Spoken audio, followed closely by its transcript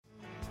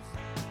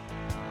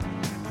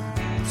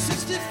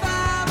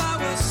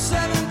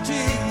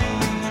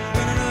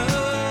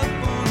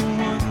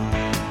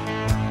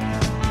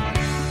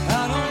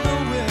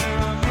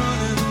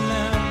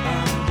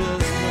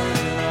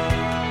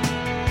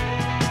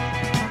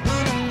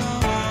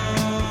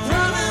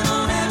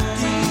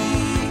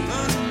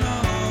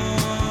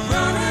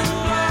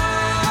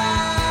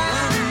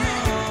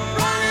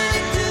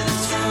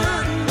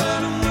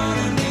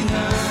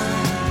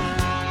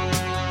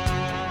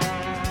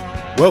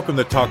Welcome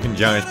to Talking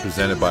Giants,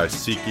 presented by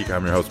SeatGeek.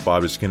 I'm your host,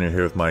 Bobby Skinner,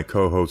 here with my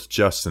co-host,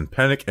 Justin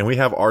Pennick, and we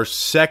have our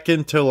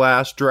second to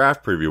last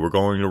draft preview. We're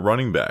going to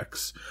running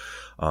backs.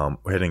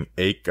 We're hitting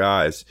 8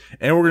 guys,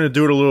 and we're going to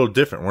do it a little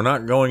different. We're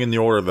not going in the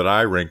order that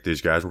I rank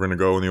these guys. We're going to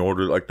go in the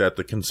order like that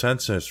the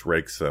consensus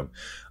ranks them,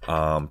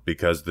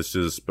 because this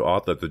is a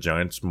spot that the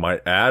Giants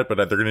might add, but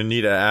they're going to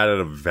need to add at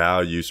a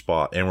value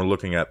spot, and we're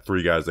looking at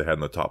 3 guys they had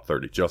in the top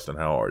 30. Justin,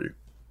 how are you?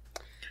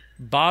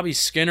 Bobby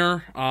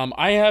Skinner.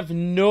 I have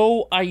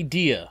no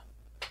idea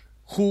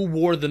who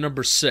wore the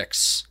number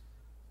 6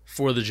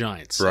 for the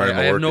Giants. I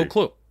have no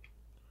clue.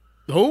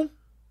 Who?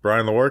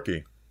 Brian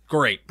Lewerke.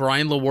 Great.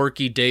 Brian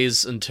Lewerke,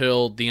 days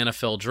until the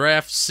NFL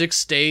draft.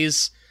 6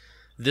 days.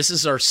 This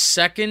is our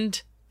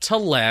second to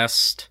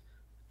last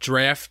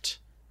draft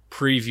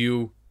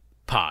preview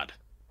pod.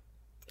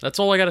 That's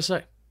all I got to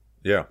say.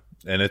 Yeah.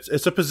 And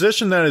it's a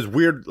position that is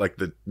weird. Like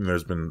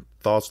there's been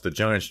thoughts the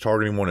Giants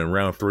targeting one in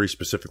round 3,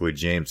 specifically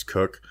James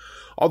Cook.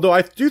 Although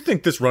I do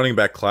think this running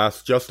back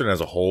class, Justin, as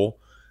a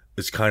whole,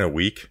 is kind of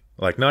weak.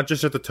 Like not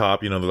just at the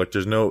top, like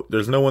there's no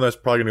one that's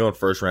probably gonna go in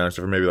first round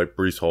except for maybe like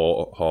Breece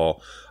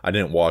Hall. I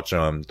didn't watch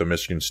the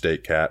Michigan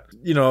State cat.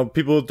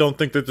 People don't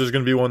think that there's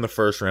gonna be one in the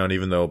first round,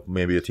 even though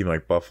maybe a team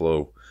like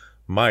Buffalo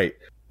might.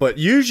 But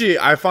usually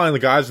I find the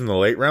guys in the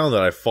late round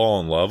that I fall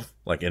in love,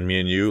 like in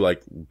me and you,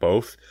 like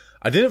both.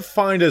 I didn't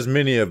find as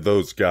many of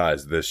those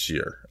guys this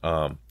year.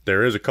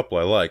 There is a couple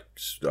I like.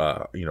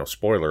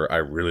 Spoiler, I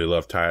really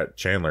love Ty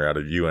Chandler out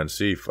of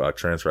UNC,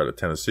 transfer out of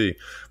Tennessee.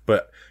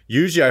 But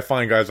usually I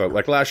find guys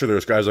like last year, there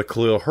was guys like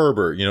Khalil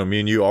Herbert.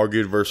 Me and you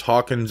argued versus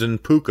Hawkins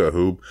and Puka,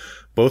 who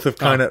both have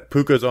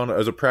Puka's on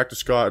as a practice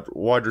squad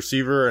wide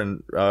receiver,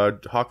 and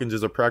Hawkins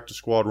is a practice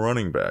squad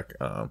running back.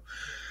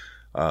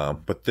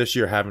 But this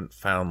year haven't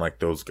found like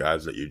those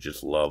guys that you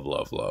just love.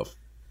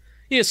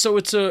 Yeah, so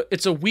it's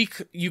a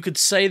weak, you could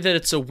say that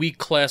it's a weak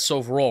class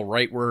overall,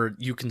 right? Where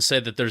you can say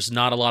that there's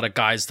not a lot of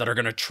guys that are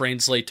going to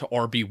translate to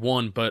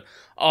RB1, but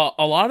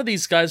a lot of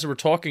these guys that we're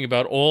talking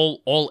about,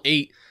 all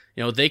 8,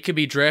 they could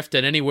be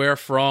drafted anywhere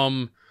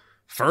from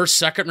first,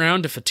 second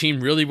round if a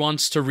team really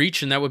wants to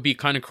reach, and that would be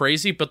kind of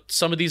crazy, but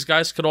some of these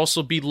guys could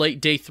also be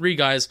late day 3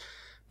 guys,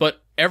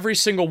 but every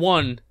single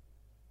one,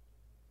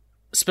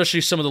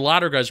 especially some of the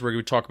latter guys we're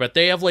going to talk about,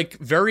 they have like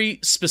very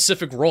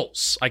specific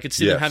roles. I could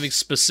see them having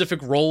specific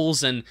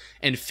roles and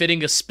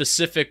fitting a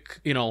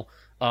specific,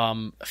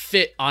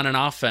 fit on an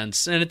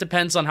offense. And it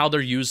depends on how they're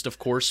used, of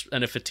course,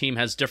 and if a team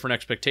has different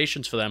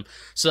expectations for them.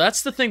 So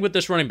that's the thing with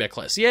this running back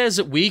class. Yeah, is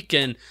it weak?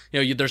 And,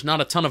 there's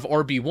not a ton of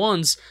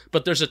RB1s,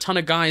 but there's a ton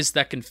of guys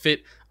that can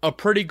fit a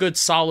pretty good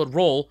solid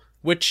role,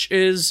 which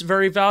is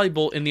very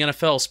valuable in the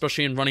NFL,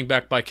 especially in running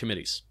back by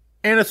committees.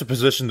 And it's a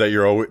position that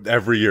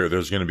every year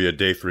there's going to be a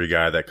day 3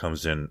 guy that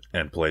comes in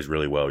and plays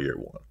really well year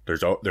 1.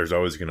 There's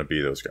always going to be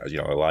those guys.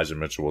 Elijah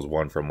Mitchell was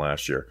one from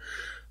last year.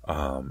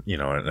 And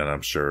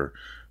I'm sure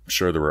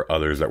there were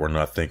others that we're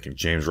not thinking.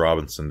 James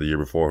Robinson the year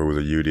before, who was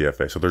a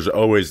UDFA. So there's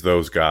always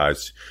those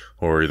guys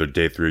who are either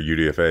day 3 or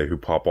UDFA who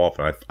pop off.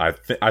 And I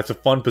think it's a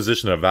fun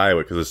position to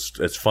evaluate because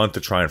it's fun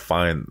to try and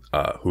find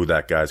who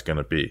that guy's going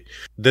to be.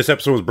 This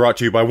episode was brought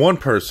to you by one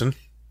person.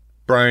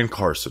 Brian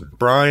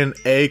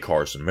A.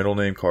 Carson, middle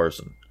name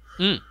Carson.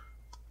 Did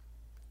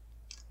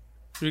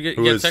you get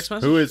a text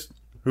message?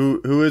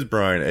 Who is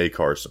Brian A.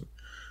 Carson?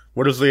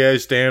 What does the A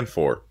stand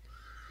for?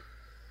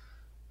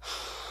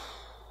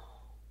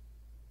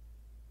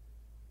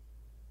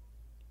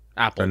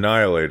 Apple.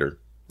 Annihilator.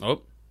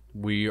 Oh,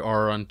 we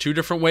are on 2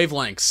 different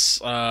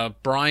wavelengths.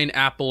 Brian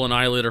Apple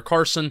Annihilator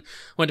Carson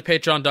went to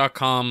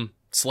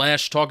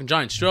patreon.com/Talking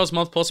Giants. $2 a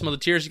month plus some other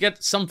tiers. You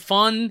get some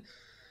fun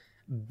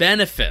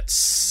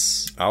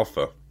benefits.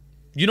 Alpha.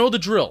 You know the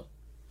drill.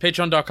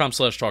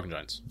 Patreon.com/Talking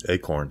Giants.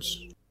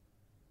 Acorns.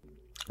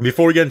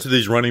 Before we get into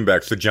these running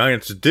backs, the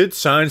Giants did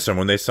sign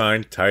someone. They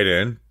signed tight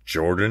end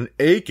Jordan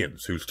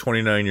Akins, who's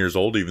 29 years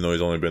old, even though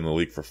he's only been in the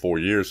league for 4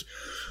 years.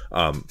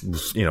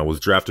 Was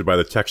drafted by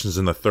the Texans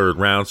in the 3rd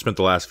round, spent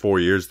the last 4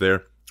 years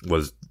there,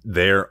 was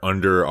there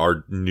under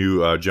our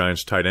new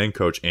Giants tight end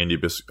coach, Andy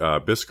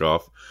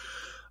Biscoff.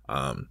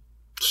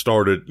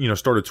 Started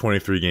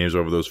 23 games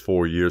over those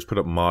 4 years, put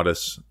up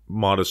modest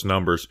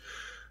numbers.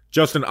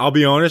 Justin, I'll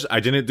be honest,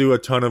 I didn't do a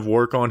ton of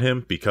work on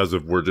him because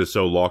we're just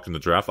so locked in the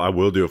draft. I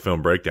will do a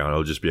film breakdown.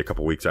 It'll just be a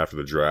couple weeks after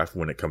the draft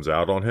when it comes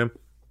out on him.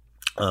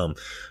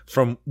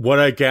 From what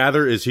I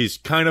gather is he's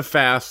kind of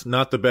fast,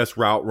 not the best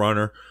route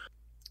runner.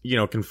 He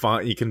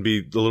can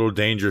be a little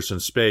dangerous in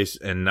space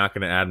and not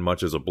going to add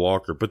much as a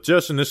blocker. But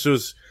Justin, this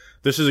is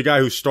a guy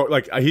who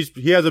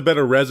he has a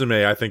better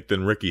resume, I think,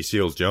 than Ricky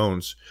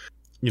Seals-Jones.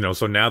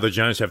 So now the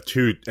Giants have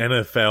 2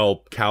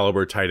 NFL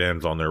caliber tight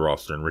ends on their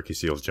roster, and Ricky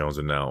Seals-Jones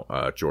and now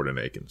Jordan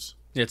Akins.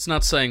 Yeah, it's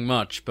not saying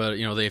much, but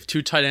they have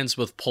 2 tight ends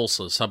with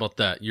pulses. How about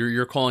that?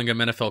 You're calling them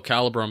NFL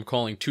caliber. I'm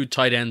calling 2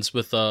 tight ends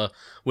with an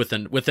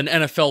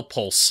NFL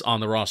pulse on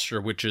the roster,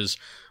 which is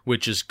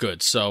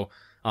good. So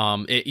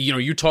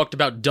you talked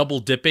about double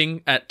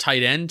dipping at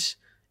tight end.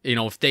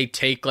 If they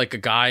take like a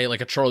guy like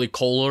a Charlie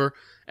Kolar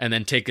and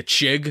then take a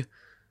Chig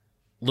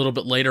a little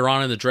bit later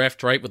on in the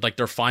draft, right, with like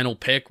their final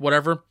pick,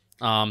 whatever.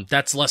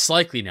 That's less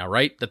likely now,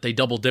 right? That they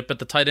double dip at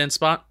the tight end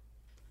spot.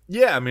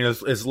 Yeah, I mean,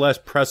 it's less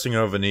pressing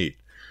of a need.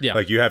 Yeah.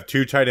 Like, you have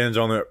two tight ends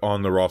on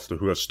the roster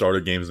who have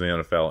started games in the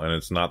NFL, and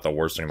it's not the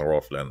worst thing in the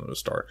world for them to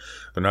start.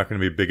 They're not going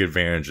to be big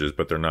advantages,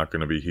 but they're not going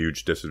to be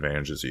huge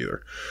disadvantages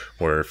either.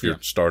 Where if you're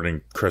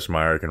starting Chris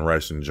Myarick and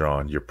Rice and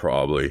John, you're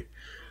probably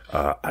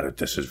at a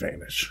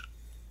disadvantage.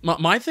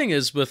 My thing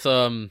is with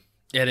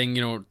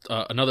adding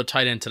another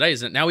tight end today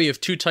is that now we have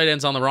two tight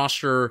ends on the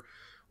roster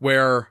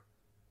where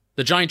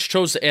the Giants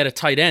chose to add a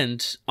tight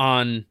end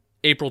on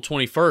April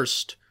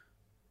 21st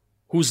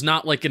who's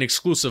not like an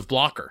exclusive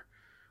blocker.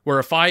 Where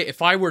if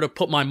I were to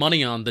put my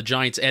money on the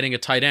Giants adding a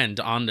tight end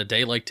on a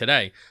day like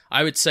today,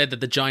 I would say that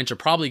the Giants are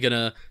probably going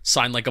to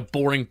sign like a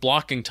boring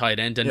blocking tight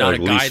end and not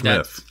like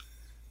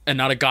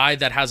a guy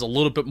that has a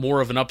little bit more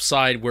of an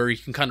upside where he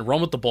can kind of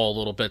run with the ball a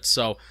little bit.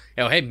 So,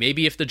 hey,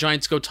 maybe if the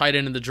Giants go tight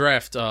end in the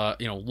draft,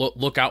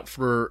 look out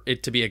for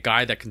it to be a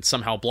guy that can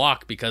somehow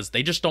block because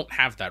they just don't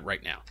have that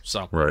right now.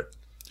 So right.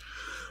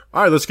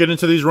 All right, let's get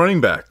into these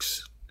running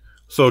backs.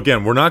 So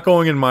again, we're not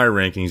going in my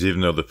rankings,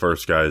 even though the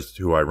first guys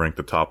who I rank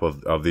the top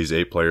of these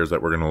 8 players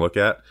that we're going to look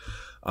at.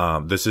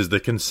 This is the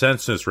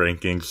consensus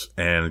rankings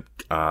and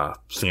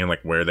seeing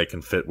like where they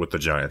can fit with the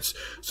Giants.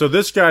 So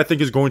this guy I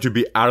think is going to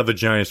be out of the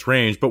Giants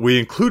range, but we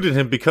included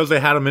him because they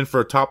had him in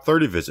for a top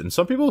 30 visit. And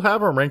some people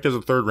have him ranked as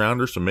a third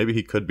rounder, so maybe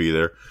he could be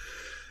there.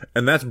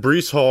 And that's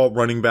Breece Hall,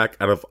 running back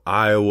out of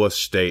Iowa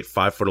State,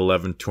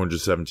 5'11",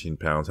 217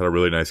 pounds. Had a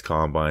really nice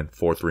combine,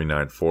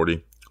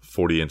 4.39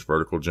 40-inch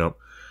vertical jump.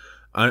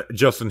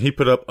 Justin, he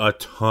put up a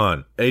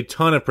ton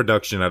of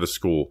production out of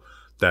school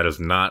that is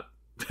not,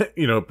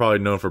 probably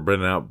known for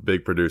bringing out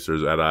big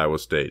producers at Iowa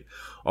State.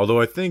 Although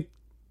I think,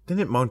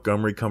 didn't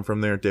Montgomery come from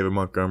there? David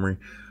Montgomery,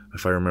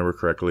 if I remember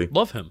correctly.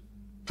 Love him.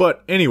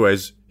 But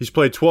anyways, he's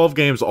played 12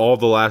 games all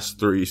the last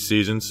 3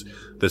 seasons.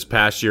 This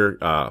past year,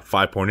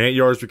 5.8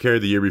 yards per carry.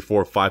 The year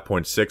before,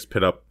 5.6,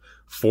 put up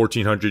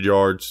 1,400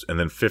 yards and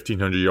then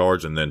 1,500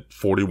 yards and then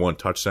 41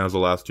 touchdowns the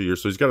last 2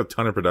 years. So he's got a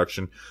ton of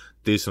production,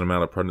 decent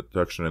amount of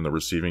production in the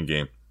receiving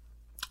game.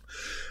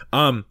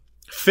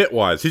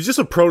 Fit-wise, he's just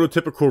a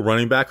prototypical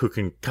running back who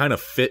can kind of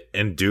fit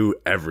and do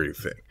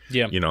everything.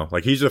 Yeah.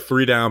 Like he's a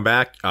 3-down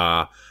back.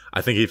 I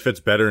think he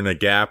fits better in a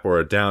gap or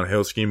a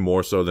downhill scheme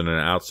more so than an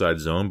outside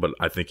zone, but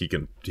I think he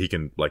can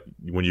like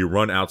when you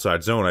run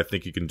outside zone, I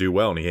think he can do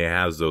well and he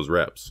has those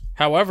reps.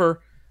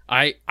 However,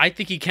 I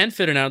think he can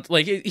fit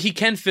he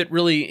can fit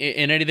really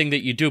in anything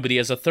that you do, but he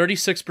has a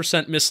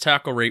 36% missed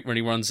tackle rate when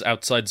he runs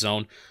outside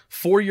zone,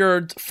 4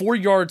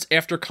 yards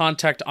after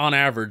contact on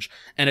average,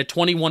 and a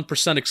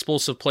 21%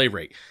 explosive play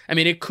rate. I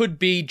mean, it could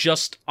be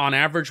just on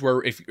average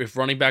where if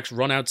running backs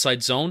run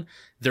outside zone,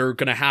 they're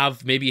going to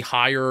have maybe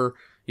higher,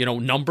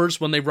 numbers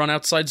when they run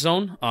outside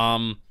zone.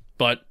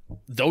 But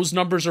those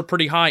numbers are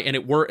pretty high, and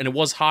it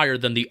was higher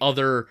than the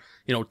other,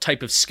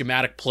 type of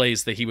schematic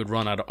plays that he would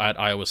run at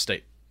Iowa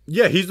State.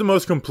 Yeah, he's the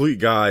most complete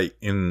guy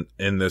in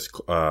this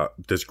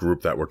this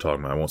group that we're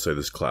talking about. I won't say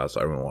this class.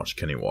 I haven't watched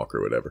Kenny Walker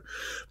or whatever.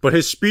 But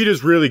his speed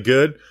is really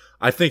good.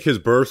 I think his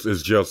burst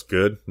is just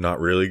good.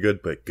 Not really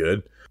good, but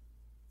good.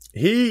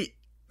 He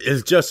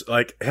is just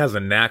has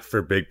a knack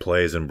for big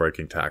plays and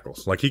breaking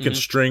tackles. Like he can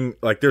string,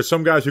 there's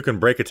some guys who can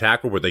break a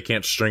tackle but they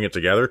can't string it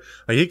together.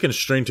 Like he can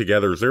string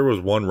together. There was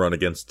one run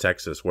against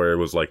Texas where it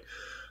was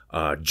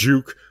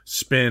juke,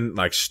 spin,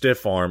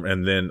 stiff arm,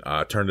 and then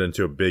turned it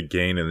into a big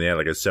gain, and they had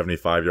a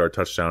 75-yard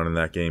touchdown in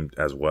that game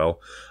as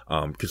well.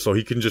 So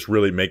he can just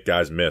really make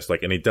guys miss.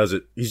 And he does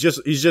it. He's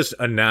just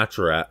a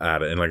natural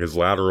at it, and his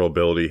lateral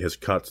ability, his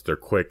cuts, they're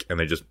quick, and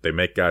they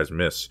make guys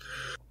miss.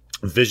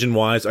 Vision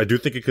wise, I do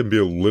think it can be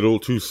a little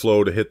too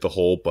slow to hit the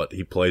hole, but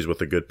he plays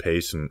with a good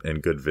pace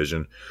and good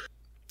vision.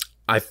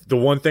 The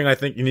one thing I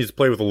think he needs to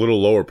play with a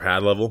little lower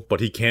pad level, but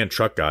he can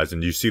truck guys,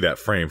 and you see that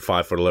frame,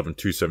 5'11",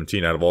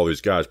 217, out of all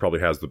these guys, probably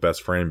has the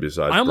best frame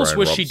besides. I almost Brian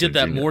wish Robinson he did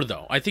that Jr. more,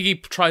 though. I think he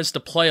tries to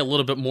play a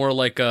little bit more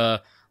like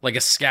a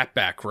scat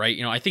back, right?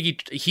 I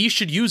think he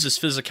should use his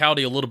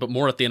physicality a little bit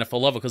more at the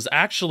NFL level, because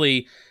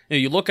actually,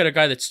 you look at a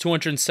guy that's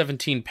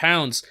 217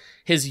 pounds,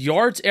 his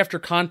yards after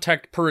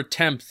contact per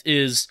attempt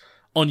is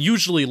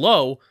unusually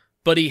low,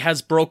 but he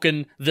has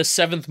broken the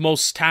 7th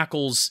most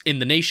tackles in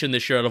the nation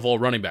this year out of all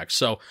running backs.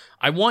 So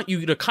I want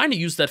you to kind of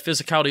use that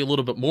physicality a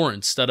little bit more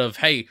instead of,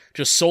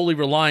 just solely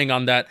relying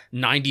on that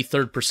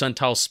 93rd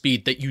percentile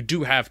speed that you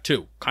do have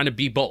too. Kind of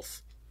be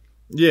both.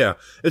 Yeah,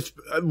 it's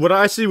what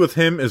I see with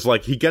him is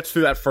he gets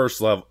through that first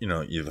level.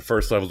 The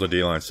first level the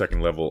D-line,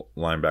 second level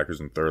linebackers,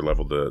 and third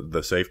level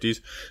the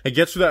safeties. He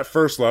gets through that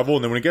first level,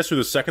 and then when he gets through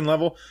the second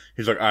level,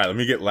 he's like, all right, let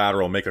me get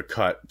lateral, make a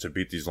cut to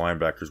beat these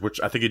linebackers,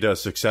 which I think he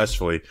does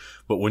successfully.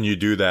 But when you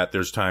do that,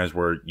 there's times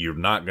where you're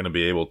not going to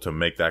be able to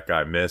make that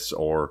guy miss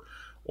or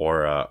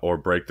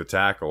break the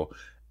tackle.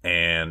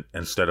 And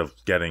instead of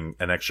getting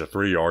an extra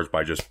 3 yards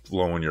by just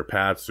blowing your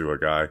pads through a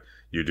guy,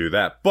 you do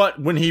that.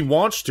 But when he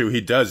wants to,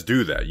 he does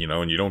do that,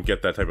 and you don't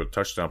get that type of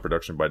touchdown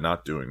production by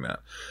not doing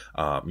that.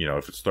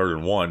 If it's 3rd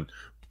and 1,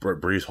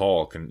 Breece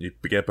Hall can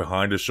get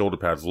behind his shoulder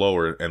pads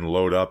lower and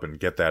load up and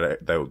get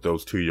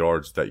those 2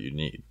 yards that you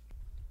need.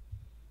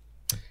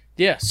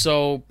 Yeah,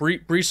 so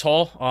Breece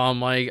Hall,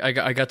 I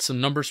got some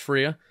numbers for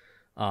you.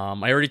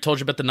 I already told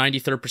you about the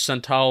 93rd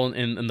percentile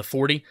in the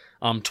 40.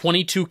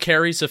 22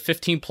 carries of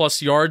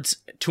 15-plus yards,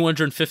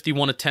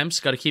 251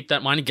 attempts. Got to keep that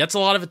in mind. He gets a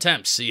lot of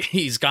attempts.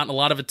 He's gotten a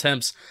lot of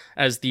attempts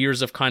as the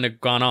years have kind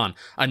of gone on.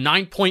 A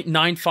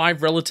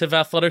 9.95 relative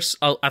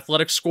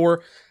athletic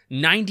score,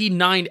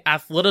 99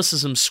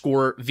 athleticism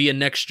score via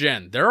next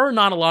gen. There are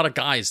not a lot of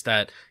guys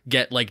that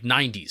get like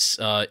 90s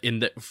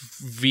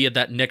via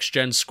that next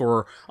gen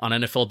score on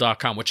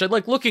NFL.com, which I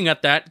like looking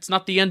at that. It's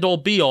not the end all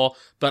be all,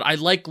 but I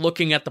like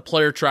looking at the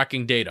player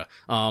tracking data.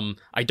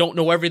 I don't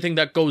know everything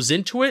that goes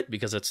into it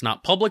because it's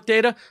not public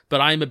data, but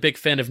I'm a big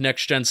fan of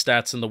next gen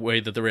stats and the way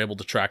that they're able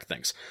to track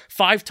things.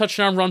 5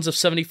 touchdown runs of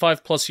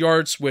 75 plus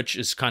yards, which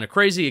is kind of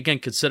crazy. Again,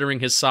 considering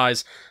his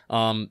size,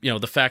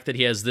 the fact that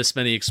he has this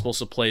many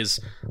explosive plays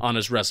on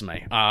his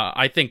resume.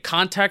 I think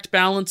contact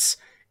balance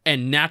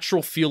and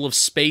natural feel of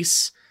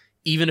space,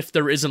 even if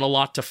there isn't a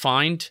lot to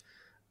find,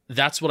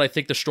 that's what I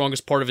think the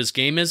strongest part of his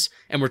game is.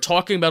 And we're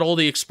talking about all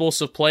the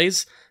explosive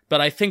plays,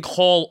 but I think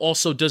Hall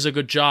also does a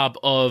good job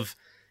of,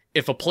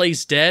 if a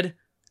play's dead,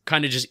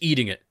 kind of just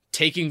eating it,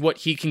 taking what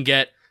he can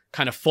get,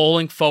 kind of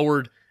falling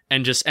forward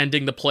and just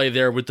ending the play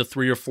there with the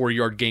 3 or 4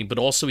 yard gain. But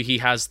also he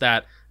has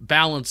that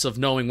balance of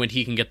knowing when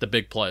he can get the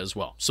big play as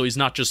well. So he's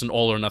not just an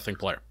all or nothing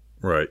player.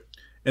 Right.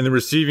 In the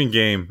receiving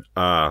game,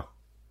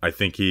 I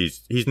think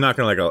he's not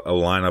going to like a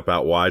lineup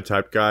out wide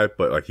type guy,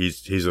 but like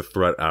he's a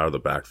threat out of the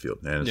backfield,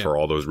 and it's for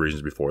all those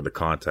reasons before: the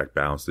contact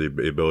balance, the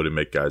ability to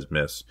make guys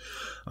miss.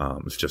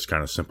 It's just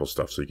kind of simple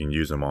stuff, so you can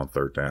use him on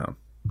third down.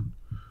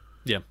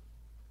 Yeah,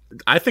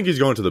 I think he's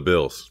going to the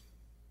Bills.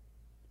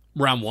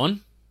 Round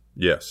 1.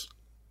 Yes,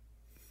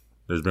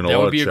 there's been a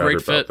lot of chatter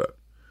about that.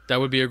 That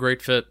would be a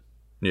great fit.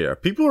 Yeah,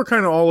 people are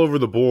kind of all over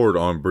the board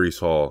on Breece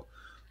Hall.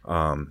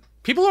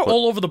 People are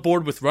all over the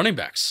board with running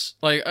backs.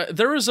 Like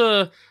there is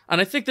and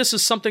I think this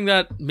is something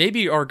that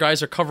maybe our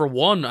guys at Cover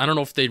One, I don't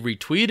know if they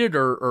retweeted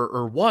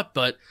or what,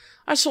 but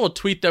I saw a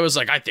tweet that was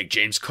like, I think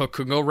James Cook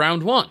could go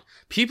round 1.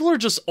 People are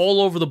just all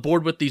over the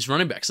board with these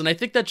running backs, and I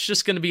think that's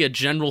just going to be a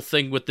general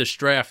thing with this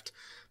draft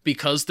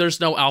because there's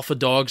no alpha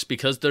dogs,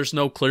 because there's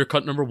no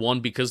clear-cut number 1,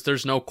 because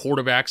there's no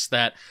quarterbacks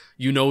that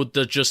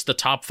just the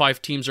top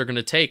 5 teams are going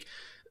to take.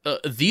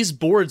 These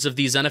boards of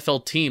these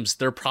NFL teams,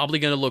 they're probably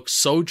going to look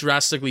so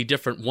drastically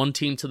different one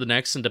team to the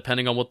next and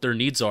depending on what their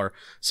needs are.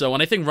 So,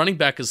 and I think running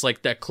back is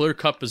like that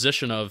clear-cut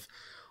position of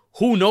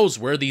who knows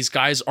where these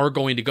guys are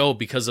going to go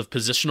because of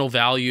positional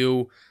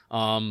value,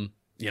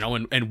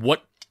 and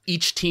what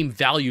each team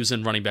values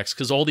in running backs,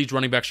 because all these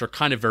running backs are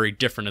kind of very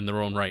different in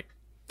their own right.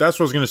 That's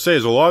what I was going to say,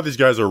 is a lot of these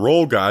guys are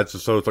role guys,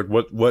 so it's like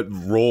what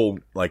role,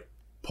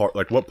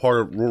 what part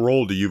of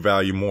role do you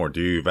value more?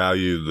 Do you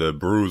value the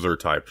bruiser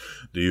type?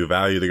 Do you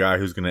value the guy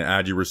who's going to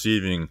add you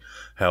receiving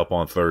help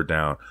on third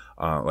down?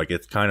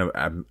 It's kind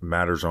of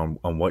matters on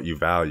what you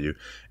value.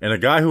 And a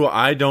guy who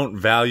I don't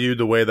value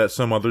the way that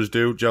some others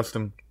do,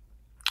 Justin,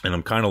 and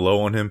I'm kind of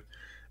low on him,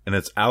 and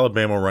it's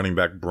Alabama running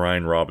back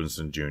Brian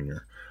Robinson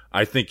Jr.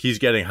 I think he's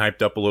getting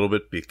hyped up a little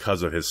bit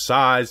because of his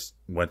size.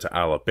 Went to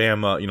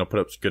Alabama, put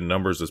up good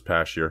numbers this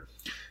past year.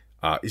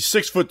 He's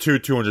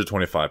 6'2",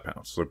 225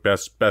 pounds. So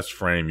best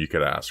frame you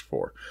could ask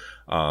for.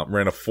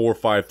 Ran a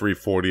 4.53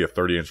 40, a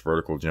 30-inch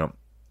vertical jump.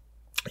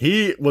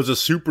 He was a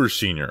super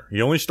senior.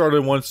 He only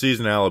started 1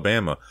 season in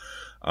Alabama.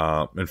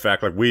 In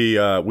fact, we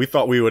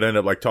thought we would end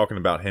up talking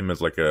about him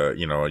as a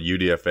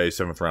UDFA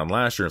 7th round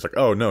last year. It's like,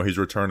 oh no, he's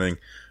returning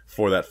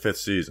for that 5th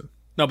season.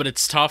 No, but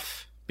it's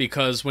tough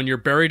because when you're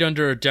buried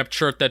under a depth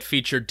chart that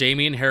featured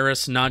Damian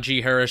Harris,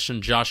 Najee Harris,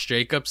 and Josh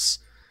Jacobs,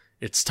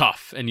 it's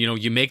tough. And,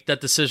 you make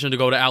that decision to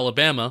go to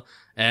Alabama,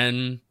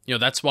 and,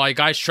 that's why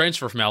guys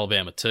transfer from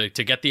Alabama to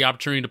get the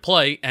opportunity to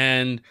play,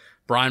 and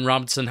Brian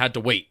Robinson had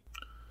to wait.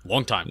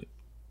 Long time.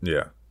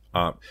 Yeah.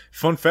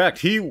 Fun fact,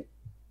 he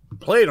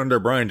played under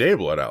Brian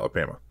Dable at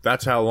Alabama.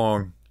 That's how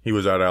long he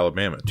was at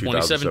Alabama,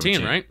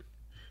 2017, right?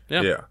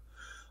 Yeah.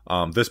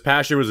 This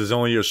past year was his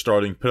only year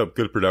starting, put up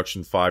good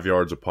production, 5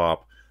 yards a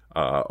pop,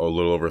 a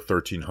little over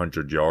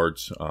 1,300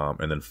 yards,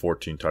 and then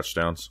 14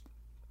 touchdowns.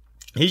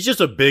 He's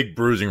just a big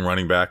bruising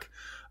running back.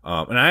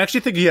 And I actually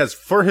think he has,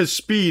 for his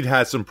speed,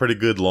 has some pretty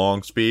good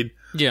long speed.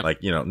 Yeah.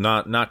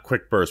 Not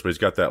quick burst, but he's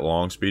got that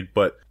long speed.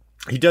 But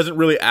he doesn't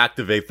really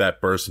activate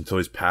that burst until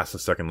he's past the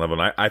second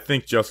level. And I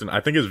think, Justin,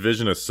 his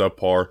vision is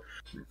subpar.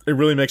 It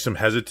really makes him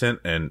hesitant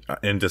and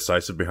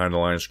indecisive behind the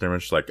line of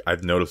scrimmage.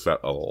 I've noticed that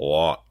a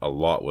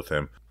lot with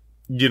him.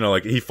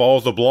 He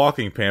follows the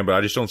blocking pan, but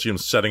I just don't see him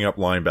setting up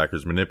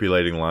linebackers,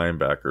 manipulating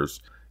linebackers.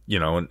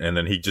 And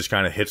then he just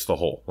kind of hits the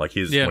hole. When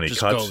he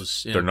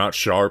cuts, they're not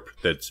sharp.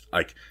 That's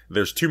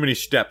there's too many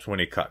steps when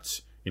he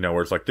cuts.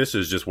 Where it's this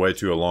is just way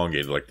too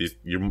elongated.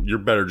 You're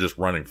better just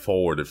running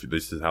forward if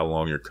this is how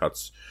long your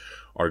cuts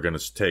are going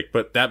to take.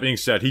 But that being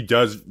said, he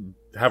does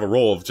have a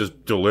role of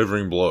just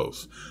delivering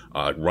blows.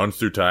 Runs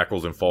through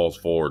tackles and falls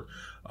forward.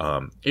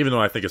 Even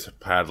though I think his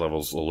pad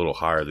level's a little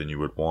higher than you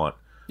would want.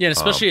 Yeah, and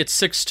especially at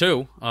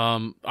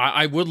 6'2".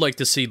 I would like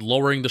to see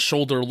lowering the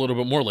shoulder a little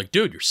bit more. Like,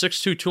 dude, you're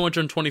 6'2",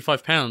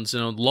 225 pounds.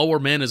 Lower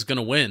man is going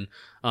to win.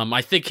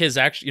 I think his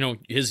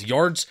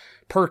yards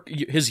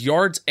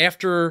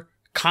after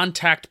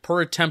contact per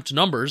attempt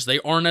numbers,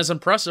 they aren't as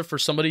impressive for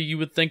somebody you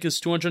would think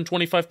is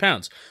 225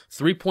 pounds.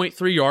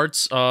 3.3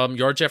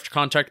 yards after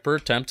contact per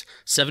attempt,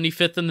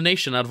 75th in the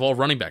nation out of all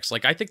running backs.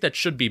 Like, I think that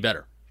should be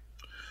better.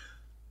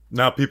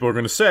 Now, people are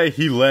going to say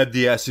he led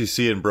the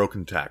SEC in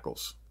broken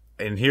tackles.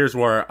 And here's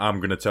where I'm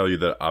going to tell you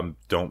that I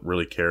don't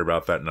really care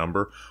about that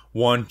number.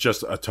 One,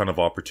 just a ton of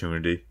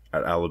opportunity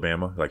at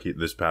Alabama. Like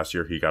this past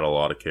year, he got a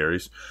lot of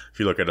carries. If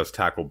you look at his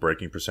tackle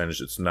breaking percentage,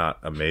 it's not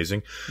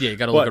amazing. Yeah, you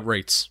got to look at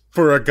rates.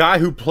 For a guy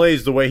who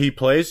plays the way he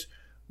plays,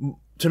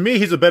 to me,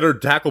 he's a better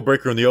tackle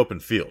breaker in the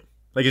open field.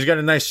 Like, he's got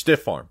a nice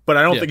stiff arm. But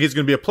I don't think he's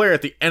going to be a player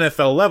at the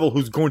NFL level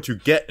who's going to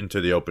get into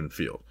the open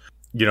field.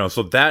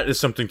 So that is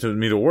something to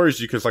me that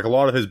worries you, because like a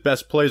lot of his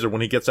best plays are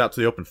when he gets out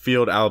to the open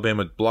field.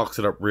 Alabama blocks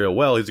it up real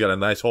well. He's got a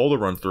nice hole to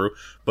run through.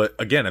 But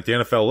again, at the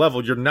NFL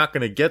level, you're not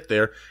going to get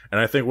there.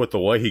 And I think with the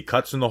way he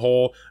cuts in the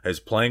hole, his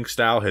playing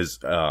style, his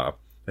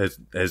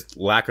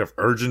lack of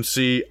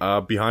urgency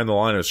behind the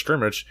line of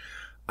scrimmage,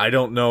 I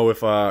don't know if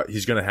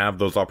he's going to have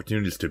those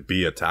opportunities to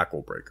be a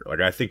tackle breaker.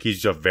 Like, I think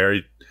he's just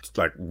very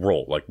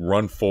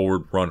run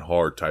forward, run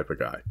hard type of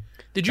guy.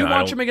 Did you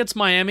watch him against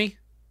Miami?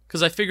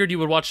 Because I figured you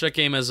would watch that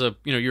game as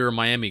you're a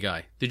Miami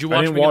guy. Did you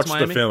watch him against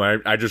Miami? I didn't watch the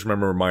film. I just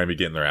remember Miami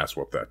getting their ass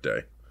whooped that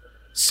day.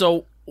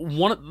 So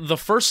the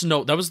first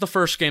note, that was the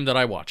first game that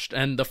I watched.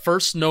 And the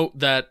first note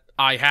that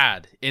I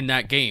had in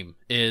that game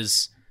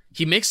is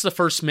he makes the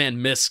first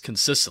man miss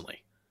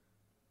consistently.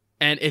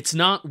 And it's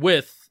not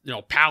with,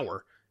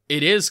 power.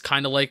 It is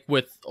kind of like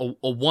with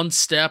a one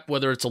step,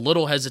 whether it's a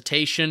little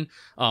hesitation,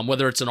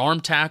 whether it's an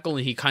arm tackle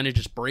and he kind of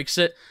just breaks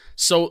it.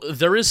 So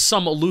there is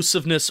some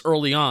elusiveness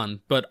early on,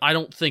 but I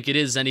don't think it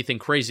is anything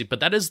crazy.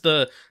 But it's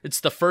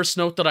the first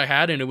note that I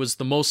had, and it was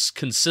the most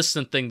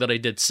consistent thing that I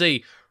did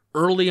see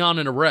early on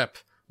in a rep.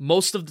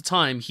 Most of the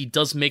time, he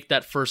does make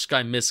that first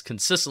guy miss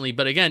consistently.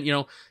 But again,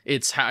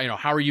 it's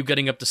how are you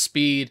getting up to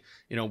speed?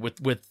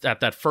 With at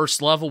that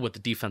first level with the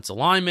defensive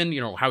lineman.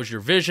 How's your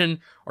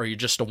vision? Are you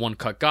just a one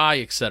cut guy,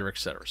 et cetera, et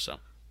cetera? So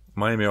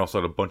Miami also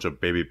had a bunch of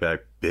baby back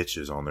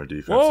bitches on their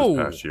defense this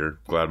past year.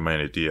 Glad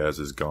Manny Diaz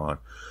is gone.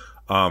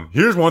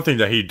 Here's one thing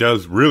that he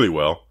does really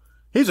well.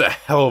 He's a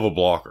hell of a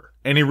blocker,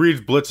 and he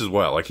reads blitz as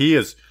well. Like,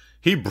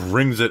 he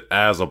brings it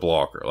as a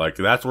blocker. Like,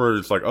 that's where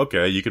it's like,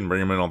 okay, you can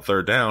bring him in on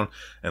third down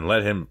and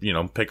let him,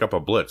 pick up a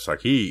blitz.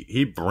 Like,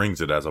 he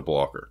brings it as a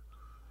blocker.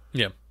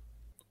 Yeah.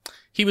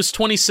 He was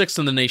 26th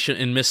in the nation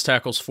in missed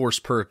tackles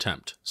forced per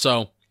attempt.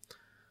 So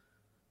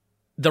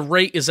the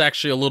rate is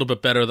actually a little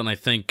bit better than I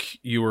think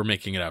you were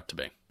making it out to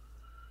be.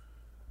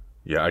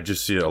 Yeah, I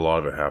just see a lot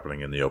of it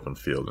happening in the open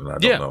field, and I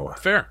don't know. Yeah,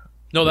 fair.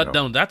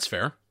 No, that's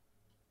fair.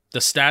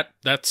 That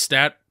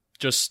stat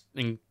just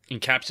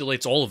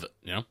encapsulates all of it,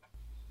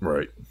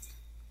 Right.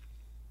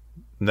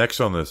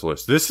 Next on this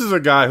list, this is a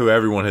guy who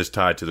everyone has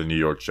tied to the New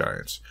York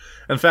Giants.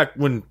 In fact,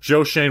 when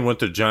Joe Schoen went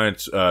to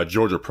Giants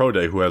Georgia Pro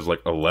Day, who has like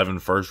 11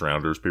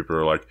 first-rounders, people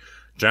are like,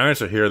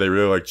 Giants are here, they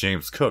really like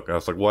James Cook. I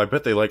was like, well, I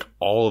bet they like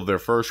all of their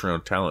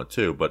first-round talent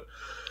too, but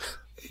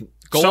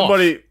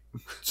somebody,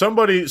 I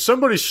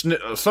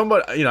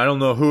don't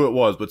know who it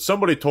was, but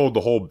somebody told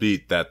the whole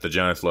beat that the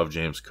Giants love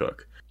James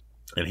Cook.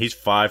 And he's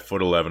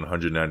 5'11",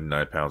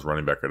 199 pounds,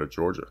 running back out of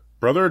Georgia.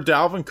 Brother of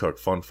Dalvin Cook,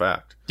 fun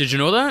fact. Did you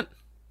know that?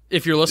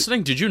 If you're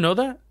listening, did you know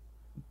that?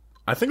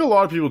 I think a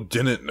lot of people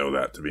didn't know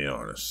that, to be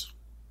honest.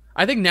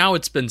 I think now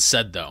it's been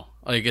said, though.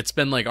 Like, it's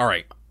been like, all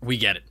right, we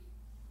get it.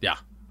 Yeah.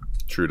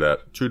 True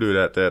that. True to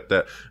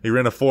that. He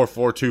ran a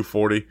 4.4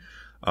 240.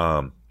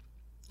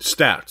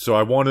 Stats. So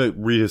I want to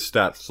read his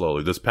stats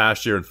slowly. This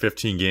past year in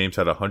 15 games,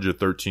 had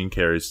 113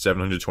 carries,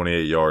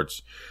 728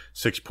 yards,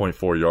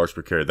 6.4 yards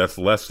per carry. That's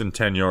less than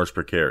 10 yards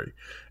per carry.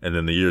 And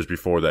then the years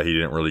before that, he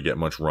didn't really get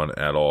much run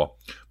at all.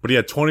 But he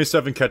had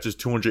 27 catches,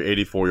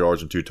 284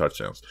 yards, and 2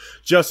 touchdowns.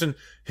 Justin,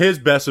 his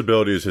best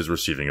ability is his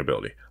receiving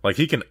ability. Like,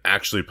 he can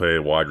actually play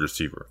a wide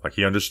receiver. Like,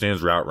 he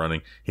understands route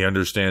running. He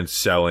understands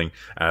selling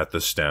at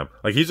the stem.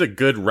 Like, he's a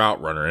good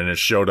route runner, and it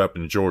showed up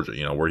in Georgia,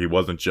 where he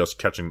wasn't just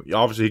catching.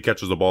 Obviously, he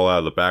catches the ball out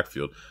of the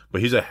backfield, but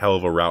he's a hell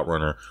of a route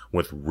runner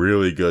with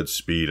really good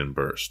speed and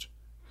burst.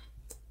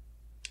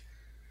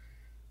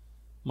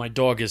 My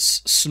dog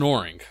is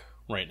snoring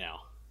right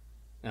now,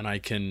 and I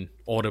can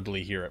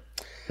audibly hear it.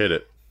 Hit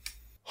it.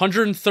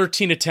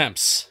 113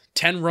 attempts,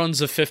 10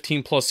 runs of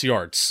 15-plus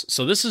yards.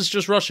 So this is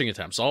just rushing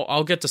attempts.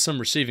 I'll get to some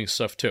receiving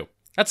stuff, too.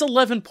 That's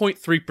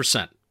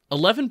 11.3%.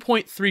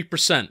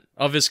 11.3%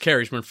 of his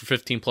carries went for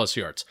 15-plus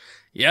yards.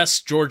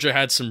 Yes, Georgia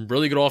had some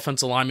really good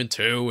offensive linemen,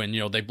 too, and,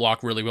 they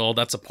block really well.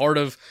 That's a part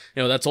of,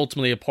 that's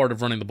ultimately a part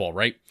of running the ball,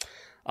 right?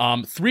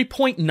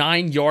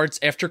 3.9 yards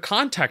after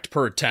contact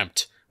per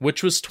attempt,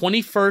 which was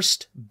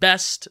 21st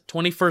best,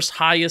 21st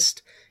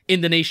highest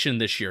in the nation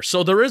this year.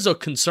 So there is a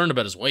concern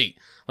about his weight,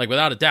 like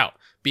without a doubt.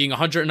 Being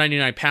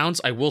 199 pounds,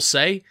 I will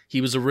say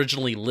he was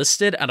originally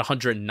listed at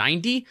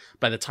 190.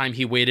 By the time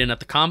he weighed in at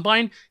the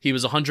combine, he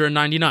was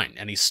 199,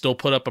 and he still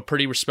put up a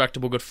pretty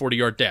respectable good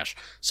 40-yard dash.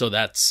 So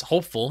that's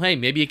hopeful. Hey,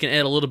 maybe he can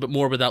add a little bit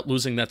more without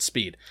losing that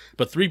speed.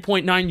 But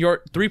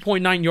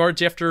 3.9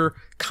 yards after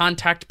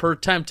contact per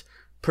attempt,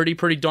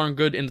 pretty darn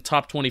good in the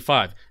top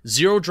 25.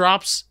 0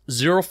 drops,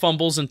 0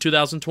 fumbles in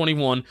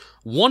 2021,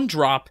 1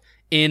 drop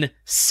in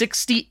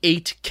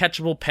 68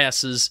 catchable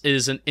passes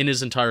in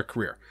his entire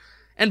career.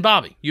 And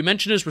Bobby, you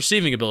mentioned his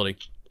receiving ability.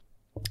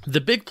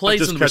 The big plays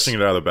just in the catching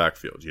it out of the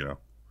backfield,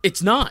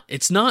 It's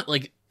not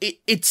like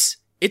it's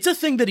a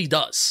thing that he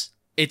does.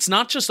 It's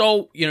not just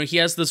he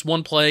has this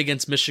one play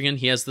against Michigan,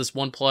 he has this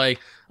one play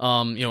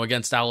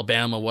against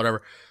Alabama,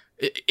 whatever.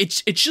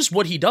 It's just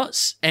what he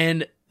does.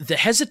 And the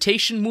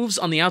hesitation moves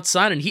on the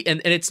outside, and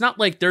it's not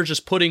like they're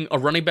just putting a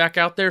running back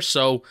out there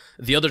so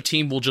the other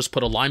team will just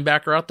put a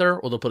linebacker out there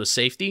or they'll put a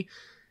safety.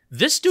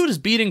 This dude is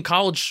beating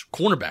college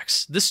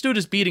cornerbacks. This dude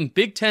is beating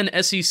Big Ten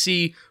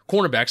SEC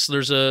cornerbacks.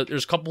 There's a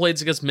couple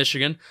plays against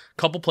Michigan,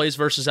 couple plays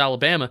versus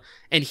Alabama,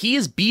 and he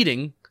is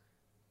beating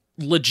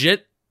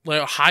legit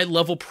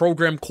high-level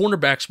program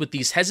cornerbacks with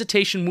these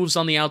hesitation moves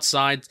on the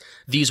outside,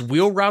 these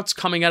wheel routes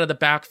coming out of the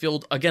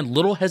backfield. Again,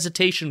 little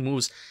hesitation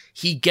moves.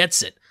 He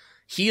gets it.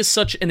 He is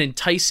such an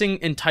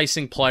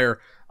enticing player.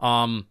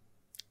 I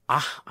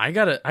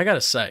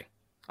gotta say,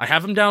 I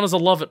have him down as a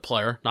love it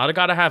player, not a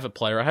gotta have it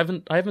player. I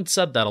haven't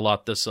said that a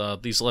lot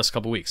these last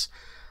couple weeks.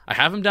 I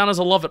have him down as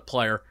a love it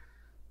player.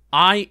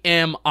 I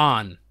am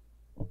on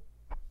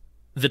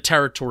the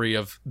territory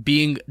of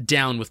being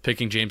down with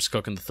picking James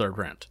Cook in the 3rd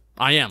round.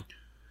 I am.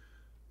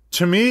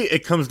 To me,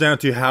 it comes down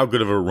to how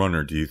good of a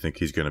runner do you think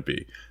he's going to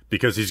be?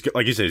 Because he's,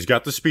 like you said, he's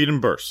got the speed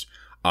and burst.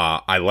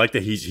 I like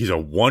that he's a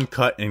one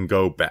cut and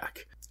go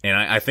back. And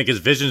I think his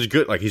vision is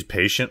good. Like, he's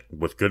patient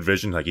with good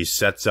vision. Like, he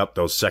sets up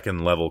those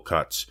second level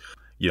cuts.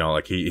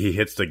 Like he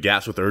hits the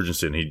gas with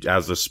urgency, and he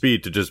has the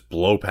speed to just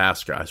blow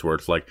past guys where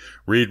it's like,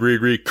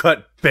 read,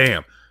 cut,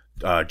 bam.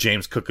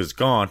 James Cook is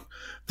gone.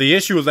 The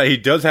issue is that he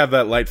does have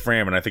that light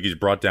frame, and I think he's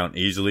brought down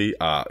easily.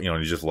 And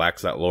he just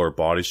lacks that lower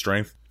body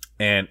strength.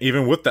 And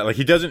even with that, like,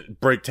 he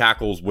doesn't break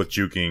tackles with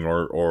juking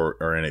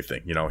or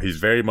anything. He's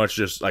very much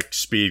just like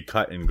speed,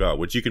 cut, and go,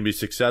 which you can be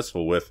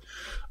successful with.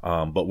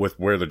 But with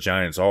where the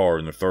Giants are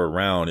in the 3rd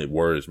round, it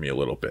worries me a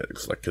little bit.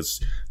 It's like, because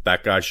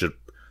that guy should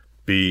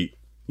be,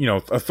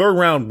 a 3rd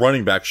round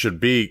running back should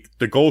be,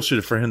 the goal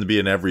should for him to be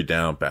an every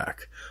down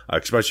back,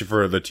 especially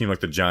for the team like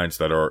the Giants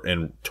that are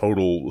in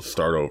total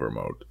start over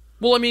mode.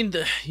 Well, I mean,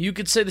 you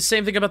could say the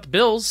same thing about the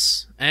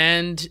Bills.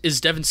 And is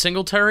Devin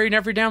Singletary an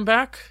every down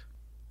back?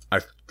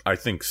 I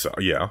think so.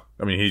 Yeah.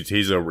 I mean,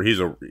 he's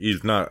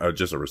not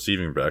just a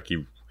receiving back.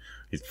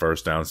 He's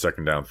first down,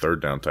 second down,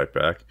 third down type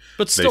back.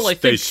 But still, I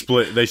think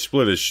they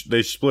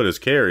split his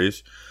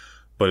carries,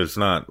 but it's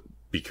not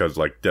because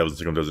like Devin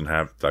Singletary doesn't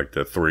have like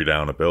the 3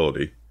 down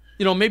ability.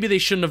 Maybe they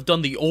shouldn't have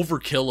done the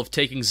overkill of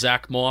taking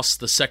Zach Moss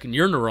the 2nd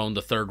year in a row in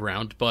the 3rd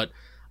round. But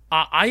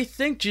I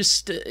think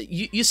just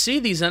you see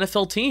these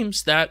NFL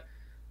teams that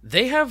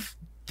they have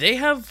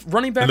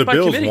running back by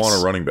committees. And the Bills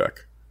want a running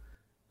back.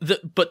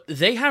 But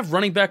they have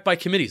running back by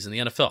committees in the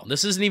NFL.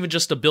 This isn't even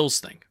just a Bills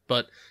thing.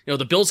 But,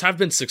 the Bills have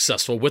been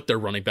successful with their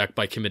running back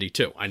by committee,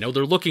 too. I know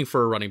they're looking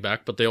for a running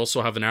back, but they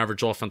also have an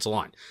average offensive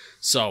line.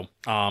 So,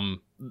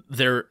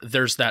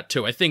 there's that,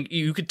 too. I think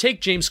you could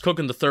take James Cook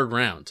in the 3rd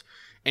round,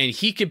 and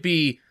he could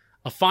be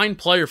a fine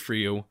player for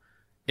you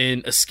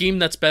in a scheme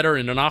that's better,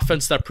 in an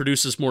offense that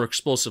produces more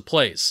explosive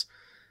plays.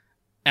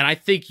 And I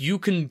think you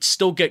can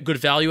still get good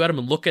value at him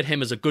and look at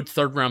him as a good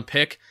 3rd round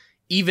pick,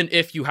 even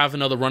if you have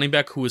another running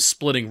back who is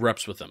splitting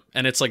reps with him.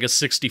 And it's like a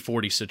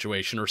 60-40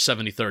 situation or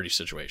 70-30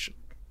 situation.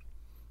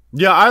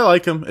 Yeah, I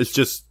like him. It's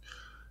just,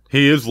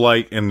 he is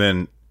light, and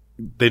then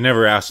they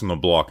never asked him to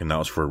block, and that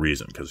was for a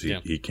reason, because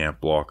he can't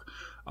block.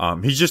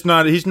 He's just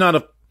not that,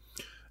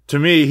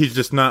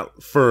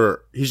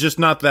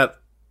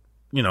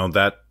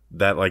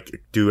 that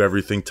like do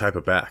everything type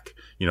of back.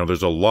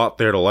 There's a lot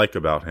there to like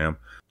about him.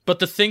 But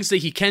the things that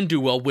he can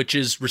do well, which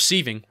is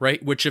receiving,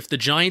 right? Which if the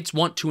Giants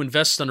want to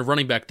invest in a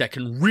running back that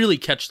can really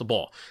catch the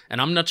ball,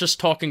 and I'm not just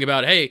talking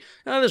about, hey,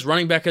 this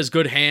running back has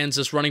good hands,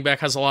 this running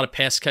back has a lot of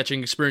pass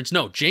catching experience.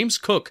 No, James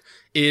Cook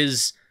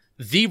is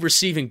the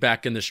receiving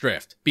back in this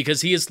draft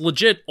because he is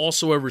legit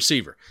also a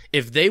receiver.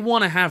 If they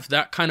want to have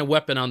that kind of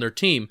weapon on their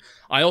team,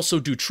 I also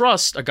do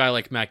trust a guy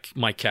like Mike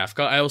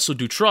Kafka. I also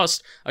do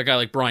trust a guy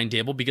like Brian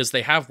Dable because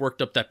they have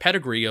worked up that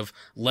pedigree of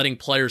letting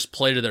players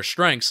play to their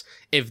strengths.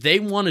 If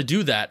they want to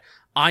do that,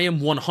 I am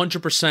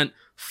 100%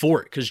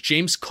 for it because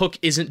James Cook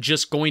isn't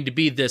just going to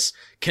be this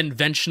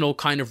conventional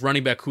kind of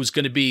running back who's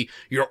going to be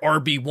your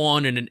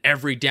RB1 and an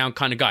every down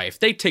kind of guy. If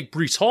they take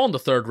Breece Hall in the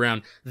 3rd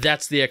round,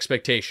 that's the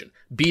expectation.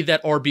 Be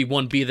that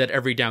RB1, be that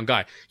every down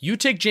guy. You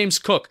take James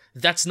Cook,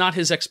 that's not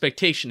his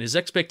expectation. His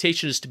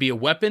expectation is to be a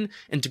weapon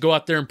and to go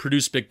out there and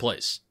produce big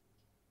plays.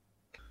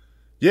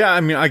 Yeah,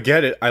 I mean, I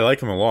get it. I like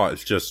him a lot.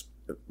 It's just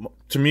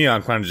to me,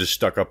 I'm kind of just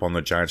stuck up on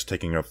the Giants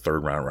taking a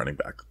third round running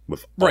back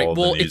with right. all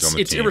Well, the needs on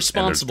the it's team.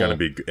 irresponsible.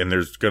 And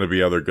there's going to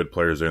be other good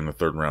players there in the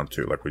third round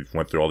too. Like we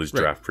went through all these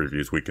draft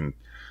previews, we can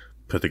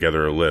put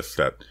together a list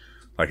that,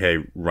 like, hey,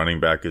 running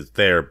back is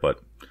there, but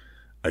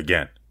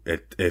again,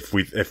 if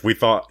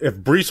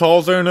Breece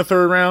Hall's there in the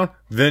third round,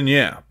 then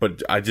yeah.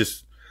 But I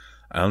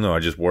don't know. I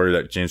just worry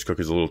that James Cook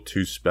is a little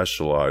too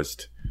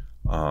specialized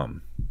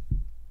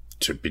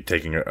to be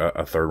taking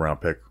a third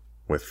round pick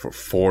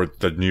for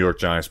the New York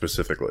Giants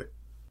specifically.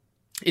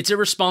 It's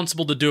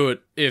irresponsible to do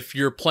it if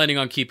you're planning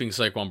on keeping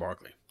Saquon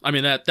Barkley. I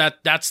mean,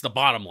 that's the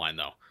bottom line,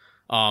 though.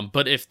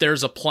 But if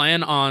there's a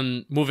plan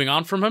on moving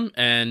on from him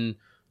and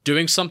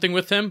doing something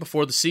with him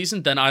before the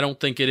season, then I don't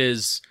think it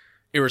is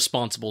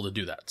irresponsible to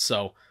do that.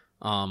 So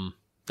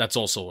that's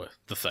also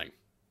the thing.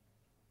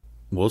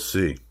 We'll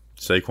see.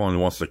 Saquon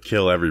wants to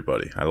kill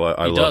everybody. I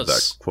love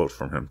that quote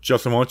from him.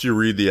 Justin, why don't you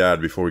read the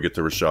ad before we get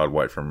to Rachaad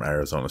White from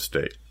Arizona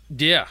State?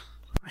 Yeah.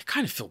 I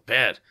kind of feel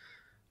bad.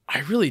 I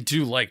really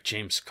do like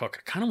James Cook.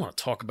 I kind of want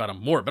to talk about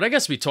him more, but I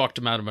guess we talked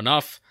about him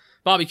enough.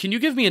 Bobby, can you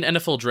give me an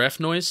NFL draft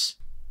noise?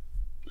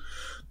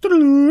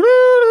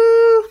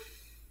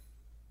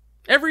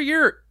 Every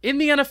year in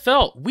the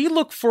NFL, we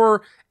look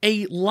for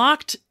a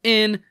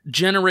locked-in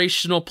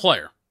generational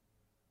player.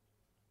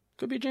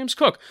 Could be James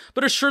Cook,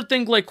 but a sure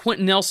thing like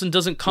Quentin Nelson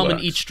doesn't come in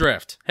each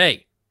draft.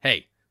 Hey.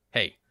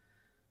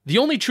 The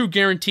only true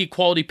guaranteed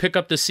quality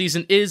pickup this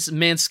season is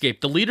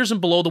Manscaped, the leaders in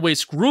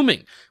below-the-waist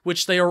grooming,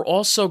 which they are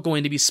also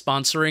going to be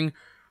sponsoring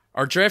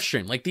our draft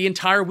stream, like the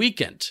entire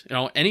weekend. You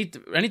know,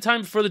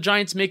 anytime before the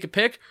Giants make a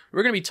pick,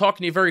 we're going to be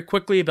talking to you very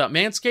quickly about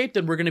Manscaped,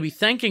 and we're going to be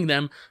thanking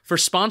them for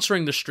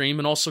sponsoring the stream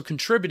and also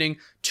contributing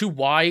to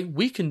why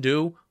we can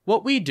do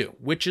what we do,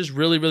 which is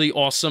really, really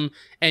awesome.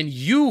 And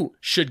you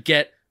should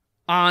get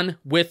on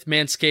with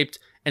Manscaped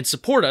and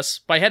support us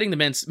by heading to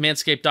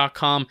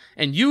manscaped.com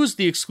and use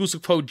the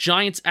exclusive code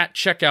GIANTS at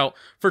checkout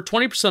for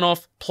 20%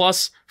 off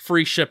plus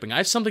free shipping. I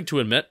have something to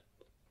admit.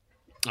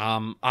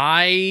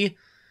 I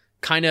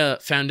kind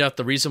of found out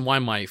the reason why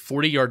my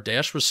 40-yard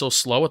dash was so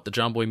slow at the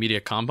John Boy Media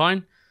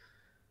Combine.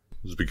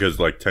 It was because,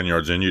 like, 10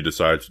 yards in, you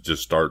decided to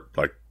just start,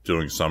 like,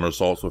 doing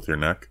somersaults with your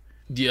neck?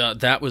 Yeah,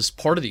 that was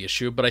part of the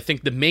issue, but I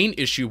think the main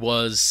issue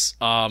was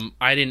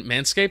I didn't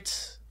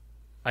manscape,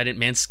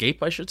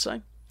 I should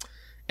say.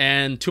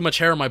 And too much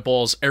hair on my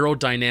balls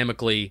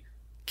aerodynamically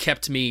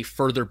kept me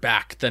further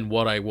back than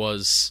what I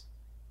was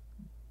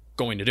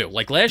going to do.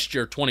 Like last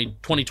year,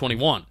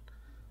 2021,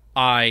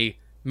 I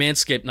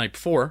manscaped night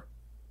before.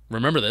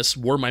 Remember this,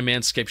 wore my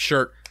Manscaped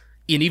shirt,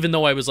 and even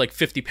though I was like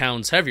 50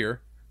 pounds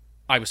heavier,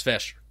 I was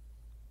faster.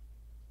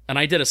 And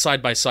I did a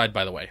side-by-side,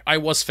 by the way. I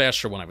was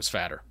faster when I was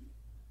fatter.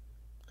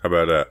 How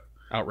about that?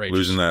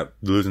 Outrageous.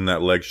 Losing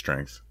that leg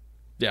strength.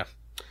 Yeah.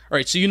 All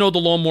right, so you know the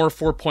Lawnmower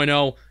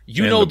 4.0,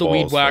 you know the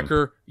Weed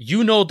Whacker,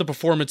 you know the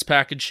Performance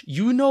Package,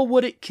 you know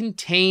what it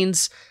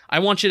contains. I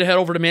want you to head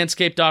over to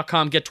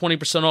manscaped.com, get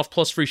 20% off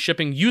plus free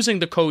shipping using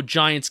the code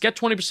GIANTS. Get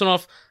 20%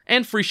 off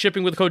and free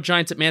shipping with the code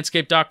GIANTS at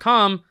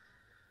manscaped.com.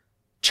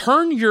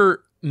 Turn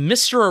your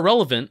Mr.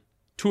 Irrelevant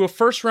to a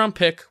first-round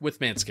pick with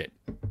Manscaped.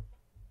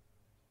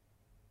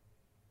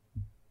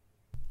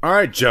 All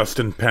right,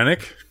 Justin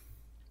Pennick.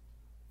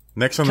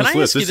 Next on this list. Can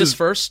I ask you this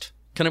first?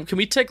 Can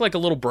we take like a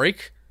little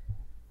break?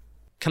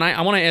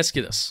 I want to ask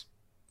you this.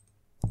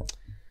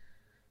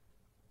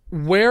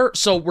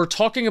 So we're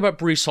talking about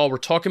Breece Hall, we're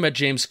talking about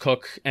James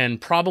Cook, and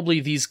probably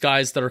these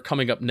guys that are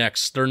coming up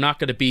next, they're not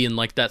going to be in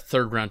like that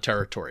third round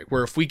territory.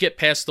 Where if we get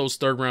past those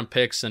third round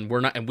picks and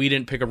we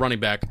didn't pick a running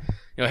back,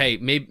 you know, hey,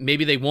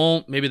 maybe they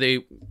won't,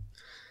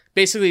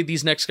 basically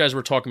these next guys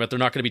we're talking about, they're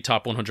not going to be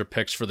top 100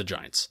 picks for the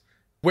Giants.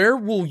 Where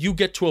will you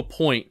get to a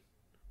point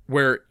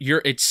where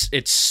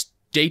it's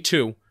day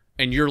 2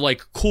 and you're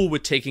like cool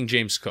with taking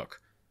James Cook?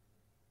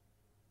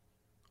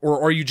 Or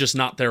are you just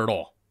not there at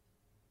all?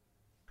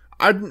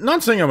 I'm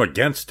not saying I'm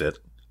against it.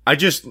 I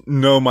just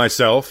know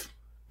myself,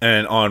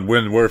 and on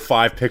when we're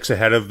 5 picks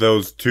ahead of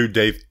those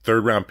 2-day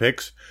third round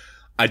picks,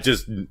 I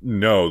just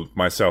know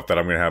myself that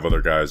I'm going to have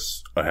other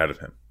guys ahead of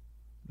him.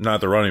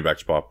 Not the running back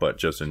spot, but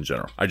just in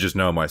general. I just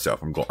know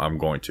myself. I'm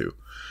going to.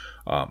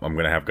 I'm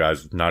going to have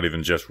guys not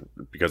even just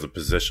because of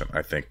position.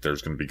 I think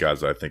there's going to be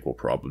guys that I think will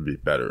probably be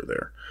better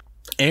there.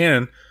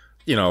 And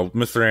you know,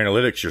 Mr.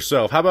 Analytics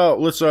yourself. How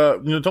about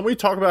don't we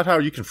talk about how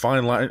you can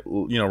find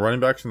running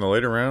backs in the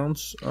later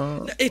rounds?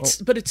 But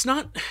it's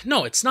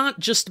not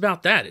just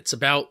about that. It's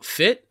about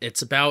fit.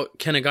 It's about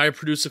can a guy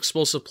produce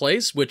explosive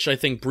plays, which I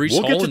think Breece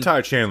Hall. We'll get to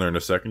Ty Chandler in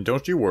a second.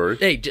 Don't you worry.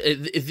 Hey,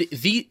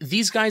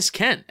 these guys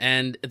can.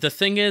 And the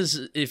thing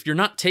is, if you're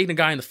not taking a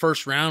guy in the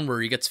first round where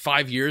he gets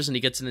 5 years and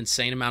he gets an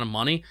insane amount of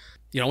money.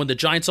 You know, and the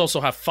Giants also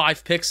have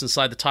 5 picks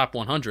inside the top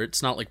 100.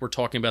 It's not like we're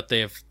talking about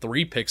they have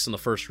 3 picks in the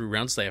first 3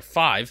 rounds. They have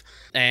 5.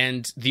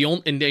 And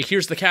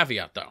here's the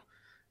caveat, though.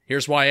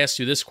 Here's why I asked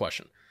you this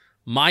question.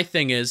 My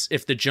thing is,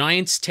 if the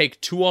Giants take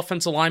 2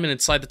 offensive linemen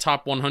inside the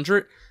top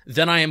 100,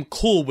 then I am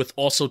cool with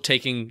also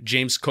taking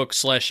James Cook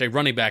 / a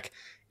running back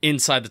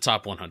inside the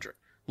top 100.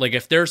 Like,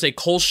 if there's a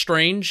Cole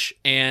Strange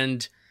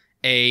and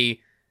a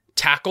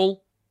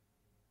tackle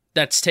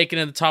that's taken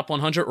in the top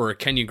 100, or a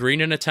Kenyon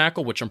Green in a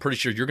tackle, which I'm pretty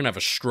sure you're gonna have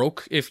a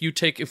stroke if we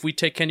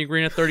take Kenyon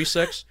Green at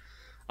 36,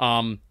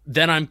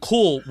 then I'm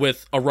cool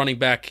with a running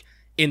back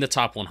in the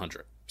top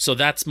 100. So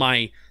that's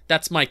my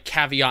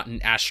caveat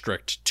and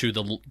asterisk to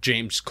the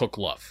James Cook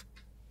love.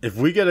 If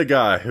we get a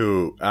guy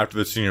who, after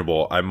the Senior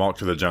Bowl, I mocked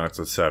to the Giants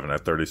at 7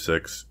 at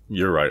 36,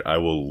 you're right. I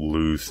will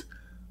lose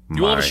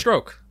You will have a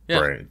stroke. Yeah.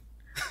 brain.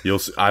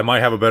 I might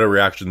have a better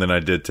reaction than I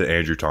did to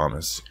Andrew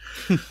Thomas.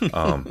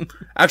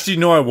 Actually,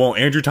 no, I won't.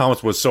 Andrew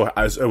Thomas was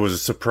it was a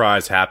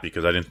surprise happy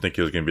because I didn't think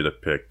he was going to be the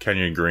pick.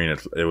 Kenyon Green,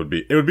 it would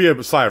be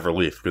a sigh of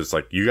relief because it's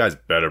like, you guys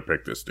better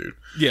pick this dude.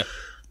 Yeah.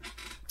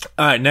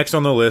 All right, next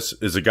on the list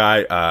is a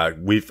guy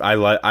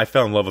I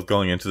fell in love with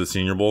going into the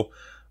Senior Bowl.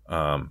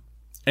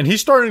 And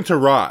he's starting to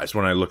rise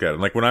when I look at him.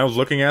 Like, when I was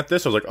looking at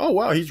this, I was like, oh,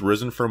 wow, he's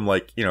risen from,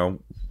 like, you know,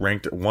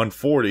 ranked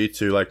 140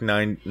 to, like,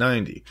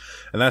 990.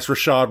 And that's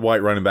Rachaad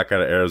White, running back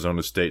out of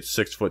Arizona State,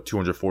 6 foot,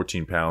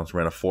 214 pounds,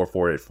 ran a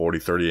 4.48 40,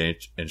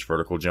 38-inch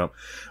vertical jump.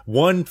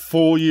 1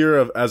 full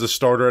year as a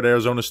starter at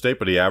Arizona State,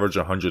 but he averaged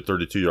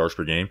 132 yards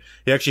per game.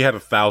 He actually had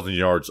 1,000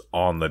 yards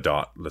on the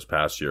dot this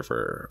past year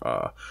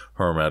for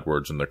Herm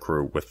Edwards and the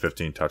crew with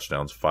 15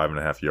 touchdowns,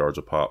 5.5 yards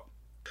a pop.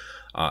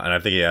 And I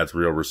think he adds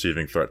real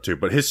receiving threat too.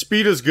 But his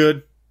speed is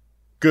good,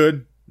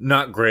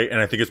 not great. And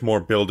I think it's more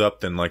build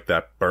up than like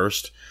that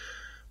burst.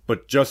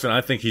 But Justin,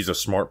 I think he's a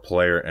smart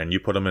player, and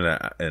you put him in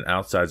an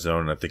outside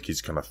zone, and I think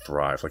he's going to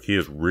thrive. Like, he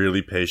is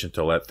really patient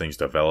to let things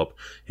develop.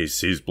 He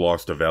sees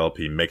blocks develop.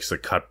 He makes the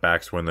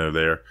cutbacks when they're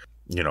there.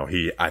 You know,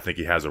 I think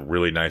he has a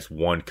really nice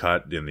one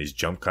cut in these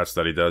jump cuts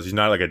that he does. He's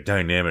not like a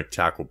dynamic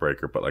tackle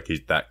breaker, but like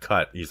he's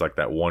like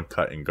that one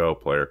cut and go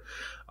player.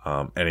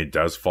 And he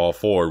does fall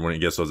forward when he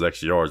gets those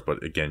extra yards,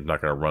 but again,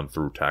 not going to run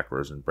through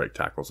tacklers and break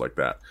tackles like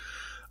that.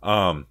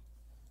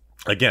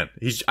 Again,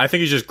 I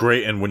think he's just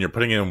great. And when you're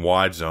putting him in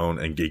wide zone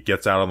and he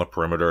gets out on the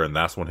perimeter, and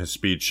that's when his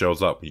speed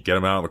shows up. You get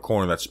him out in the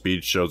corner, that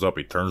speed shows up.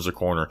 He turns the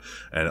corner,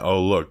 and oh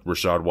look,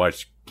 Rachaad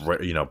White's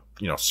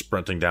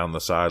sprinting down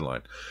the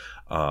sideline.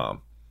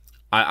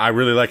 I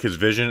really like his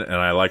vision, and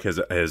I like his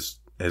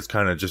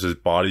kind of just his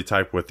body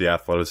type with the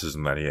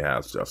athleticism that he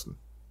has, Justin.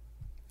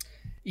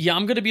 Yeah,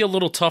 I'm going to be a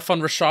little tough on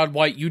Rachaad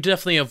White. You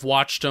definitely have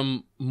watched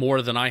him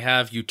more than I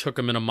have. You took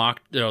him in a mock,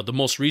 the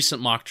most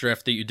recent mock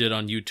draft that you did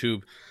on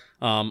YouTube.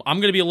 I'm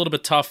going to be a little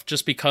bit tough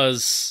just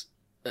because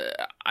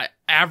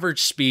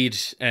average speed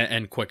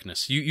and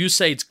quickness. You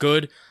say it's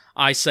good.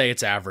 I say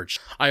it's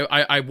average.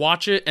 I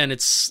watch it, and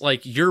it's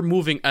like you're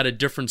moving at a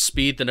different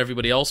speed than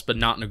everybody else, but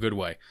not in a good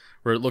way,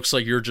 where it looks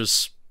like you're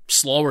just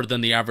slower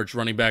than the average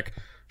running back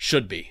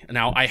should be.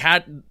 Now,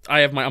 I'm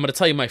going to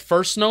tell you my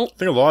first note. I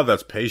think a lot of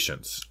that's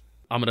patience.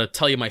 I'm going to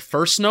tell you my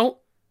first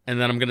note,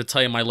 and then I'm going to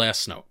tell you my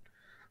last note.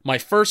 My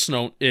first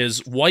note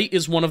is White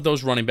is one of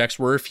those running backs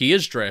where if he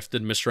is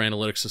drafted, Mr.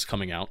 Analytics is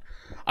coming out,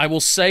 I will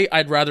say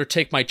I'd rather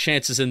take my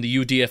chances in the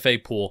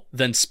UDFA pool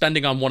than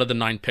spending on one of the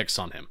 9 picks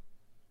on him.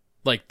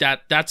 Like,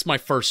 that's my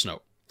first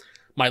note.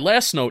 My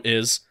last note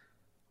is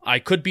I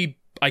could be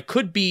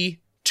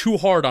too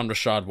hard on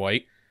Rachaad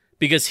White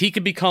because he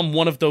could become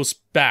one of those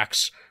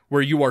backs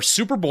where you are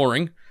super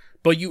boring,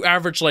 but you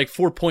average like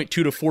 4.2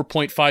 to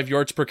 4.5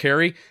 yards per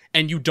carry,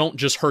 and you don't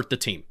just hurt the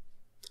team.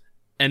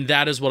 And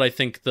that is what I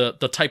think the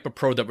type of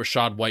pro that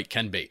Rachaad White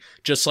can be.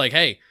 Just like,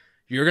 hey,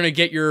 you're gonna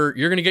get your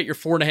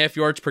 4.5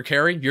 yards per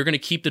carry. You're gonna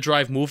keep the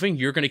drive moving.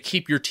 You're gonna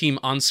keep your team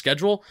on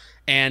schedule,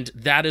 and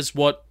that is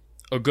what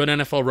a good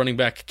NFL running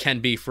back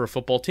can be for a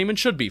football team and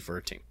should be for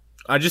a team.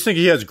 I just think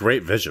he has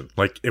great vision.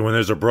 Like, when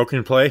there's a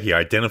broken play, he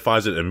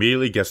identifies it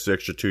immediately, gets the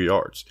extra 2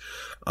 yards.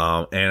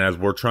 And as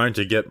we're trying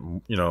to get,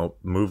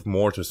 move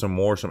more to some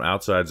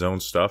outside zone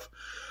stuff,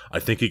 I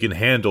think he can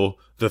handle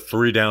the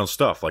 3 down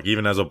stuff. Like,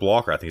 even as a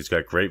blocker, I think he's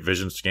got great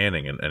vision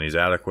scanning and he's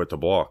adequate to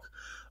block.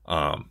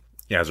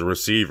 As a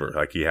receiver,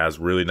 like, he has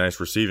really nice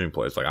receiving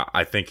plays. Like,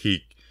 I think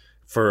he,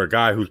 for a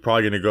guy who's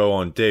probably going to go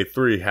on day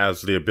 3,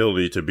 has the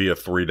ability to be a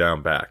 3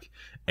 down back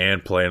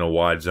and play in a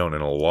wide zone.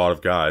 And a lot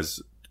of guys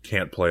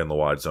can't play in the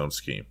wide zone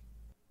scheme.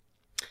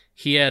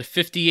 He had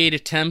 58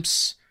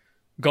 attempts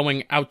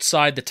going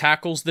outside the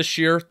tackles this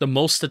year, the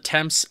most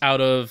attempts out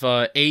of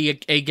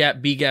A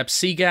gap, B gap,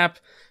 C gap.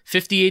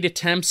 58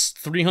 attempts,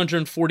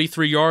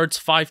 343 yards,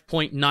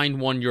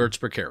 5.91 yards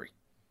per carry.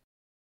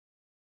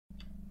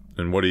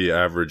 And what he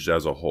averaged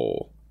as a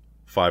whole,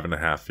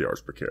 5.5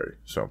 yards per carry.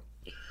 So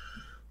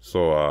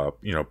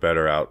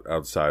better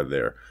outside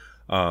there.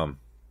 And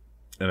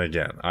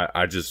again,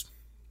 I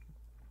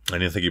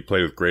didn't think he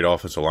played with great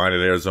offensive line at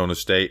Arizona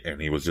State, and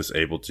he was just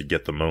able to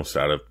get the most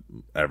out of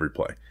every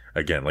play.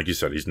 Again, like you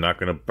said, he's not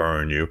going to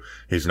burn you.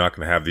 He's not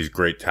going to have these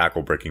great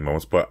tackle-breaking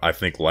moments. But I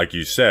think, like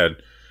you said,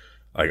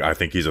 I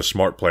think he's a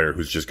smart player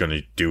who's just going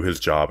to do his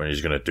job, and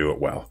he's going to do it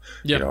well.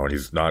 Yep. And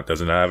he's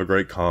doesn't have a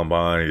great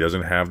combine. He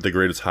doesn't have the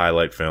greatest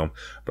highlight film.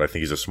 But I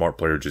think he's a smart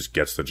player who just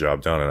gets the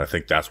job done. And I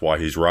think that's why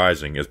he's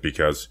rising, is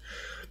because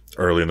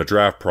early in the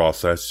draft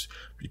process,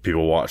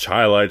 people watch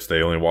highlights.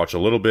 They only watch a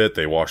little bit.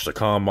 They watch the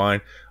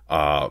combine.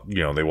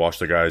 They watch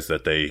the guys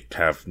that they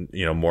have,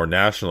 more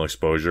national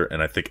exposure.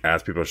 And I think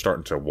as people are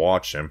starting to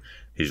watch him,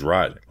 he's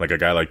riding. Like a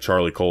guy like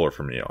Charlie Kohler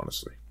for me,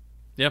 honestly.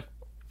 Yep.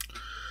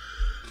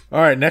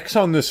 All right, next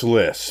on this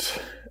list,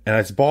 and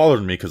it's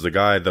bothered me because the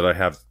guy that I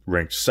have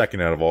ranked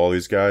second out of all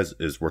these guys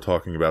is we're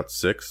talking about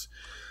 6.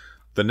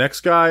 The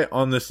next guy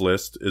on this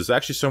list is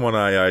actually someone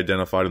I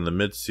identified in the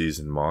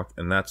midseason mock,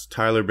 and that's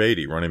Tyler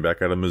Beatty, running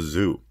back out of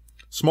Mizzou.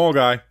 Small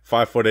guy,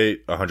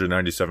 5'8",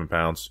 197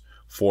 pounds.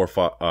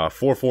 4'4",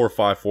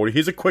 540.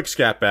 He's a quick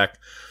scat back,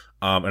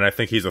 and I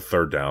think he's a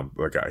third down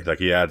guy. Like,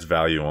 he adds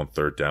value on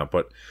third down.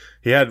 But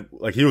he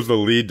was the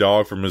lead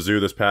dog for Mizzou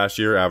this past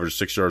year, averaged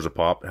 6 yards a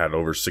pop, had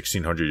over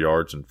 1,600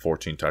 yards and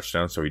 14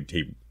 touchdowns. So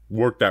he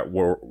worked that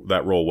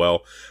role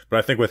well. But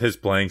I think with his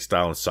playing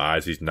style and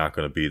size, he's not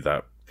going to be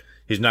that.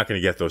 He's not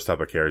going to get those type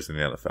of carries in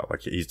the NFL.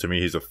 Like, to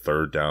me, he's a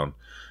third down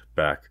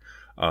back.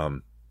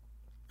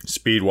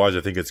 Speed wise,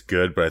 I think it's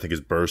good, but I think his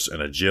burst and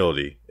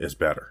agility is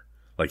better.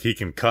 Like, he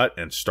can cut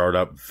and start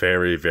up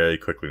very, very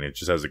quickly, and he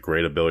just has a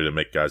great ability to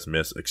make guys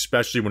miss,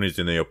 especially when he's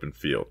in the open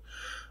field.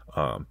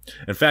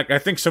 In fact, I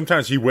think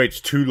sometimes he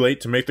waits too late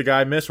to make the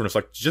guy miss when it's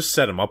like, just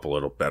set him up a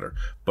little better.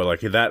 But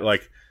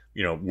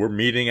we're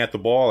meeting at the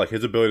ball. Like,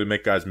 his ability to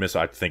make guys miss,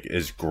 I think,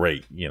 is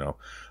great,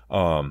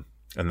 and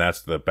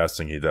that's the best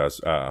thing he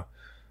does.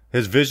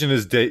 His vision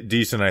is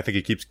decent. I think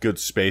he keeps good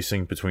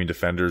spacing between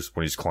defenders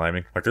when he's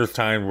climbing. Like, there's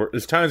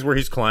times where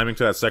he's climbing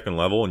to that second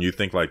level, and you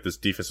think like this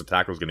defensive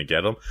tackle is going to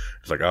get him.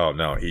 It's like, oh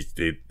no,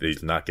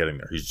 he's not getting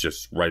there. He's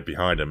just right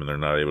behind him, and they're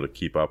not able to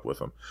keep up with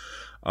him.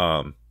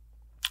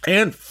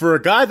 And for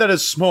a guy that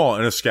is small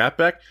and a scat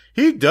back,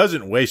 he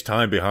doesn't waste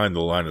time behind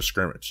the line of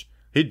scrimmage.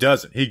 He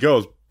doesn't. He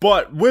goes,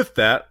 but with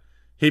that,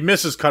 he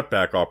misses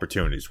cutback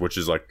opportunities, which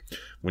is like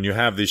when you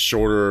have these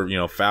shorter,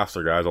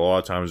 faster guys, a lot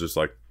of times it's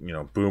like,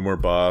 boom or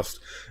bust,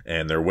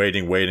 and they're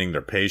waiting,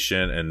 they're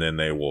patient, and then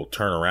they will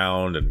turn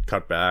around and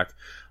cut back.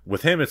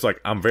 With him, it's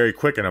like, I'm very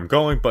quick and I'm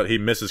going, but he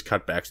misses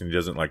cutbacks and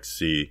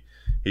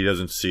he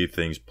doesn't see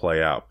things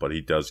play out, but he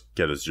does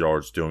get his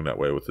yards doing that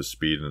way with his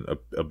speed and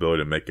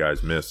ability to make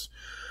guys miss.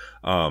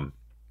 And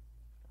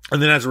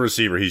then as a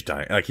receiver, he's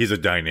a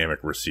dynamic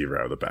receiver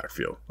out of the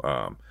backfield.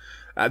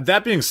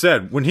 That being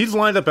said, when he's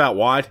lined up out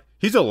wide,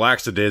 he's a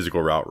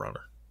lackadaisical route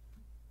runner.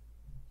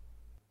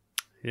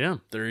 Yeah,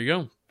 there you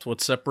go. It's what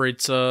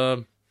separates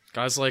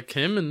guys like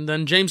him and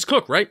then James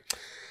Cook, right?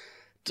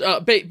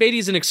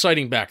 Beatty's an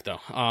exciting back, though.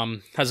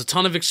 Has a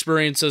ton of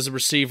experience as a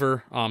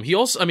receiver. He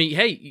also,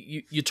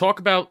 you talk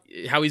about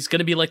how he's going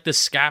to be like this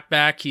scat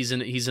back. He's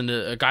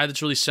a guy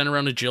that's really centered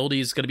around agility.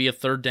 He's going to be a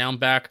third down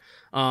back.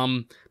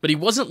 But he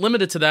wasn't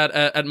limited to that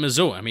at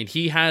Mizzou. I mean,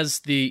 he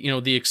has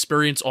the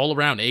experience all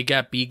around, A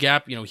gap, B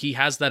gap. He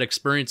has that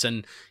experience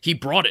and he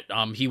brought it.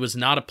 He was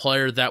not a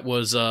player that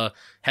was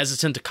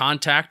hesitant to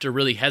contact or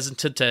really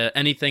hesitant to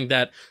anything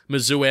that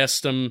Mizzou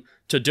asked him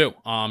to do.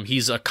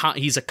 He's a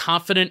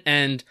confident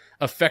and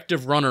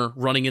effective runner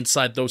running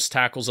inside those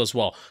tackles as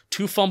well.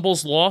 2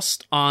 fumbles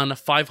lost on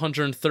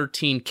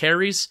 513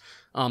 carries.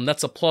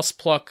 That's a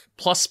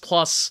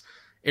plus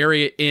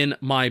area in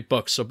my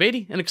book. So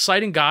Beatty, an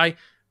exciting guy,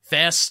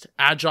 fast,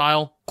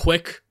 agile,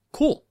 quick,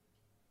 cool.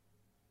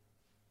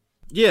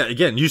 Yeah,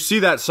 again, you see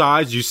that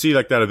size, you see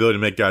like that ability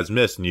to make guys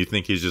miss, and you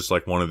think he's just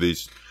like one of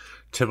these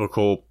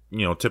typical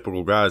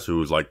guys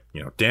who's like,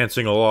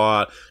 dancing a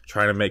lot,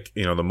 trying to make,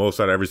 the most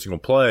out of every single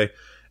play.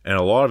 And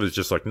a lot of it's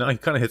just like, no, he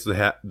kind of hits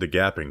the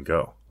gap and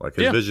go. Like,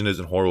 his vision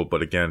isn't horrible,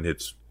 but again,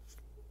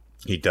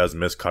 he does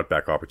miss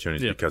cutback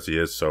opportunities because he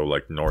is so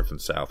like north and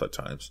south at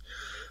times.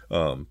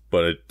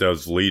 But it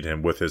does lead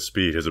him with his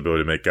speed, his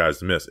ability to make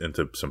guys miss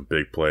into some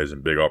big plays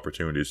and big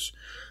opportunities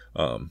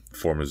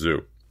for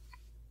Mizzou.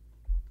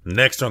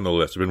 Next on the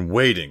list, I've been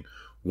waiting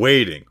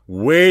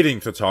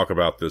to talk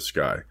about this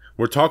guy.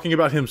 We're talking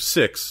about him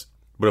 6,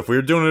 but if we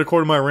were doing it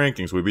according to my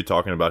rankings, we'd be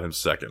talking about him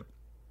 2nd.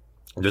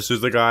 This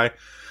is the guy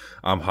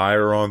I'm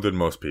higher on than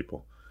most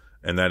people,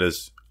 and that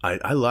is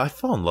I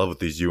fell in love with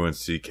these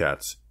UNC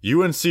cats.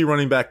 UNC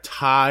running back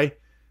Ty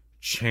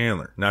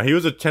Chandler. Now, he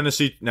was at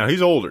Tennessee. Now,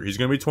 he's older. He's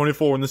going to be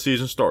 24 when the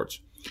season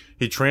starts.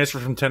 He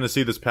transferred from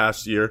Tennessee this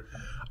past year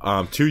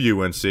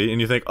to UNC,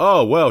 and you think,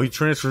 oh, well, he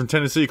transferred from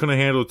Tennessee, couldn't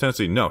handle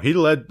Tennessee. No, he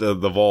led the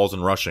Vols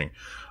in rushing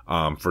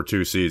for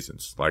 2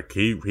 seasons. Like,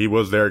 he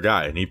was their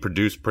guy, and he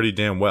produced pretty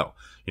damn well.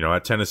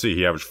 At Tennessee,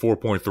 he averaged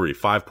 4.3,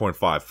 5.5,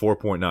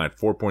 4.9,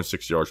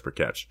 4.6 yards per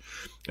catch.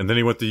 And then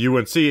he went to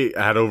UNC,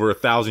 had over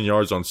 1,000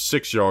 yards on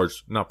 6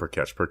 yards, not per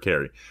catch, per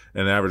carry,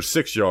 and averaged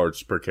 6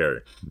 yards per carry.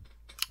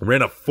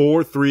 Ran a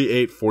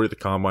 4.38 40 at the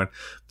combine.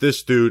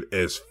 This dude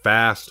is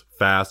fast,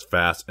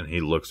 and he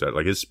looks at it.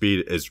 Like, his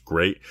speed is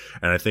great,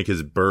 and I think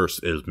his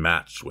burst is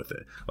matched with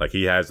it. Like,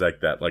 he has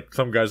like that. Like,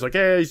 some guys like,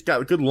 hey, he's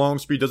got good long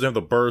speed, doesn't have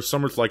the burst.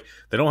 Some it's like,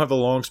 they don't have the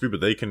long speed,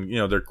 but they can,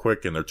 they're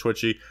quick and they're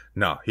twitchy.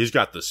 No, he's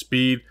got the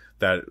speed,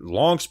 that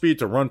long speed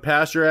to run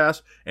past your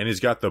ass, and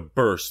he's got the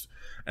burst.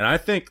 And I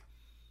think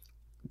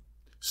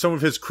some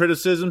of his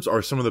criticisms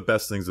are some of the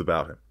best things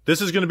about him.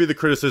 This is going to be the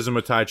criticism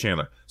of Ty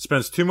Chandler.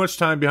 Spends too much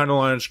time behind the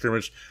line of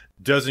scrimmage,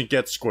 doesn't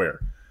get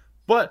square.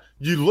 But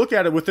you look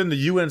at it within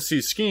the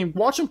UNC scheme,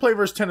 watch him play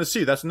versus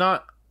Tennessee. That's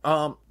not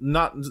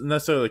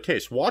necessarily the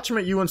case. Watch him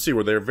at UNC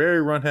where they're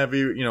very run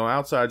heavy,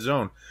 outside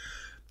zone.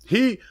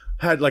 He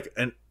had like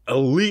an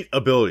elite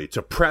ability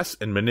to press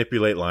and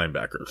manipulate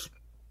linebackers.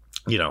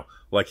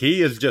 Like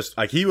he is just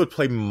like he would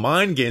play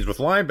mind games with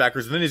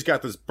linebackers, and then he's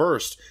got this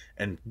burst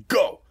and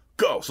go.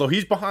 So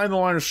he's behind the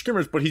line of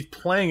scrimmage, but he's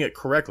playing it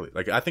correctly.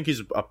 Like I think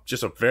he's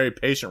just a very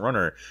patient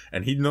runner,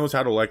 and he knows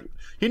how to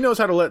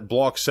let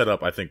blocks set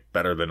up. I think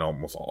better than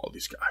almost all of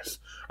these guys.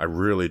 I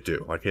really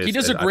do. Like he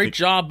does a great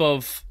job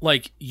of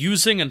like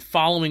using and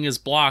following his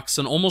blocks,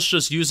 and almost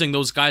just using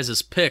those guys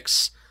as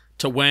picks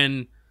to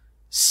when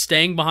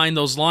staying behind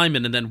those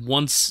linemen, and then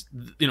once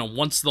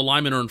the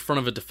linemen are in front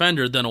of a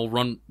defender, then he'll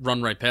run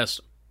right past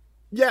them.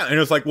 Yeah, and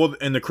it's like, well,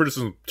 and the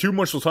criticism, too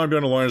much of the time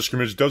behind the line of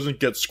scrimmage doesn't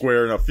get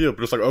square enough field.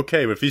 But it's like,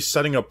 okay, but if he's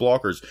setting up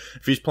blockers,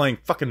 if he's playing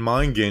fucking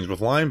mind games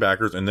with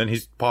linebackers, and then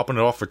he's popping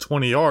it off for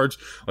 20 yards,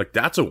 like,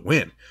 that's a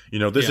win.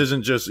 This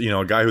isn't just,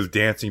 a guy who's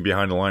dancing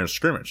behind the line of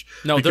scrimmage.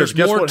 No, because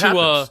there's more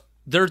to,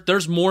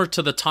 there's more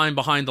to the time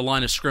behind the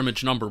line of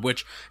scrimmage number,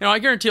 which, I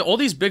guarantee all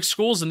these big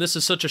schools, and this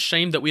is such a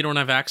shame that we don't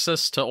have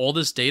access to all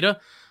this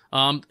data.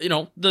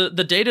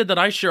 The data that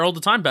I share all the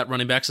time about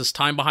running backs is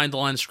time behind the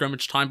line of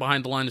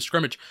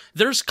scrimmage.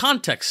 There's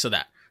context to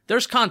that.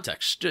 There's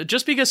context.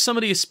 Just because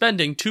somebody is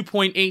spending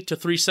 2.8 to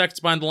 3 seconds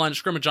behind the line of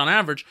scrimmage on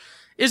average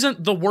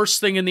isn't the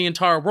worst thing in the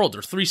entire world,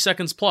 or 3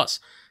 seconds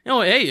plus.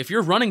 Hey, if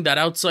you're running that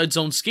outside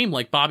zone scheme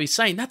like Bobby's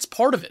saying, that's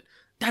part of it.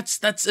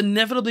 That's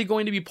inevitably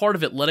going to be part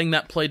of it, letting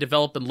that play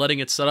develop and letting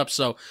it set up.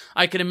 So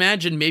I can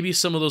imagine maybe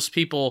some of those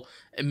people,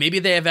 maybe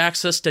they have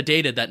access to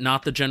data that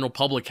not the general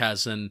public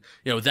has, and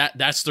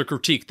that's their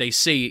critique. They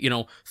see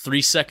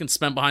 3 seconds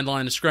spent behind the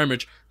line of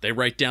scrimmage, they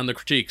write down the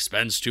critique,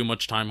 spends too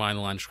much time behind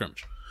the line of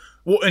scrimmage.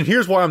 Well, and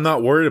here's why I'm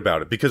not worried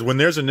about it, because when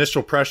there's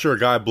initial pressure, a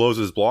guy blows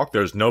his block,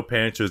 there's no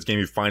panic to his game.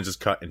 He finds his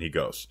cut and he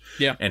goes.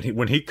 Yeah, and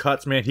when he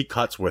cuts, man, he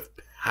cuts with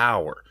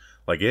power.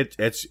 Like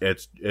it's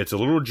a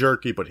little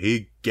jerky, but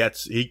he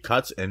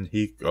cuts and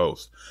he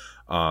goes.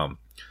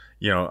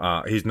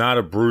 He's not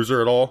a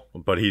bruiser at all,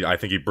 but I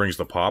think he brings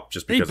the pop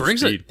just because he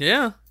brings of speed. It,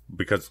 yeah.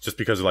 Because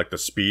of like the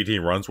speed he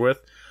runs with.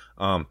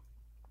 And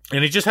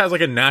he just has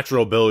like a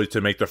natural ability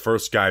to make the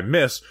first guy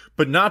miss,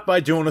 but not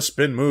by doing a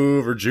spin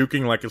move or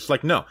juking. Like it's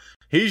like, no,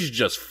 he's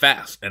just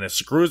fast, and it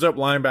screws up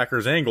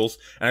linebackers' angles.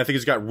 And I think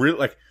he's got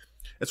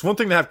it's one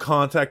thing to have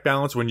contact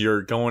balance when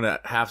you're going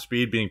at half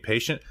speed, being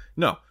patient.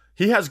 No.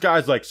 He has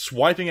guys like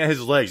swiping at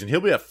his legs, and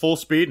he'll be at full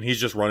speed, and he's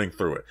just running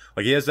through it.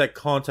 Like he has that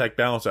contact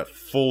balance at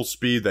full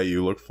speed that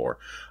you look for.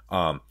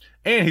 And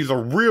he's a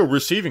real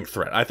receiving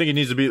threat. I think he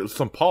needs to be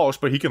some polish,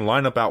 but he can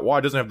line up out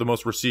wide. Doesn't have the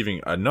most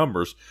receiving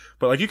numbers,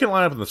 but like you can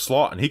line up in the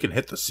slot, and he can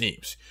hit the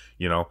seams.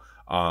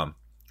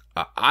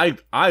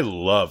 I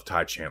love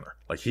Ty Chandler.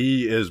 Like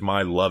he is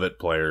my love it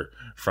player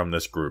from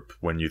this group.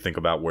 When you think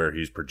about where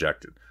he's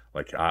projected.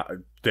 Like,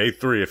 day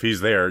 3, if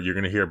he's there, you're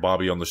going to hear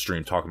Bobby on the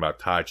stream talking about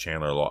Ty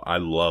Chandler a lot. I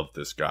love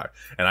this guy.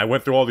 And I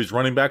went through all these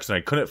running backs, and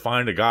I couldn't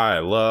find a guy I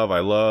love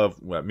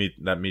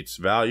that meets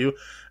value.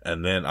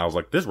 And then I was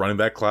like, this running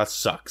back class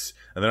sucks.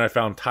 And then I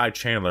found Ty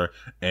Chandler,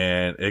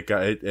 and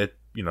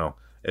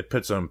it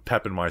put some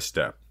pep in my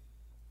step.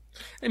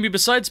 I mean,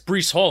 besides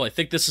Breece Hall, I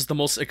think this is the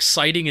most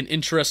exciting and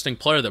interesting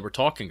player that we're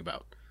talking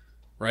about.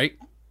 Right?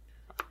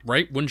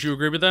 Wouldn't you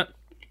agree with that?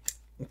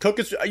 Cook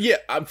is,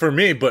 for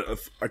me, but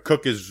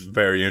Cook is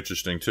very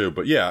interesting too.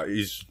 But yeah,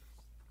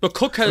 But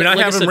Cook has. I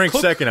have him ranked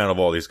second out of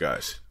all these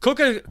guys. Cook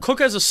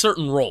has a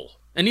certain role,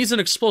 and he's an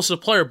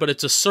explosive player, but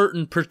it's a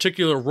certain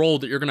particular role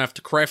that you're going to have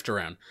to craft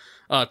around.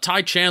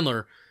 Ty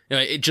Chandler,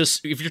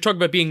 if you're talking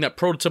about being that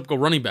prototypical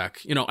running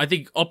back, I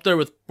think up there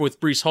with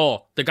Breece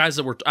Hall, the guys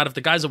that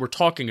we're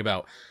talking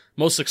about,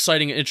 most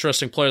exciting and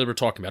interesting player that we're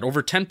talking about.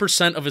 Over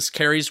 10% of his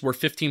carries were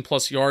 15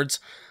 plus yards.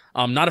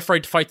 Not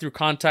afraid to fight through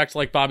contact,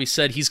 like Bobby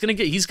said. He's gonna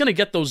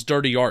get those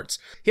dirty yards.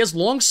 He has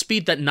long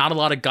speed that not a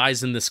lot of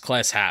guys in this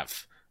class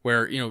have.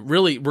 Where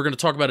really, we're gonna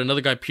talk about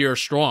another guy, Pierre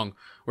Strong,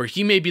 where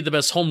he may be the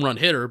best home run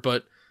hitter,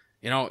 but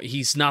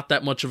he's not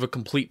that much of a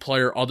complete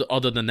player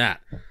other than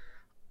that.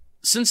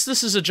 Since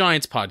this is a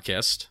Giants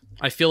podcast,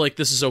 I feel like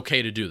this is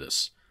okay to do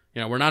this.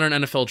 We're not an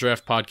NFL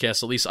draft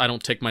podcast. At least I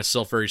don't take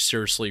myself very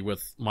seriously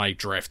with my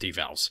draft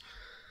evals.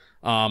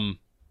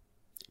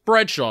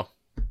 Bradshaw,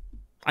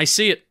 I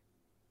see it.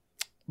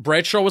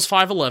 Bradshaw was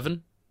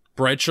 5'11".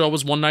 Bradshaw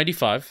was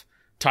 195.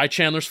 Ty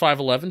Chandler's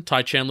 5'11".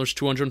 Ty Chandler's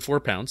 204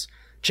 pounds.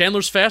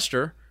 Chandler's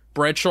faster.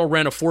 Bradshaw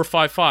ran a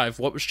 4.55.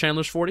 What was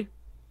Chandler's 40?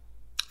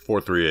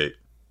 4.38.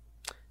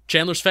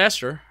 Chandler's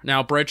faster.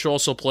 Now, Bradshaw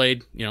also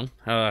played,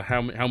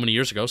 how many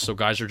years ago, so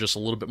guys are just a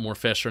little bit more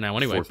faster now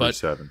anyway.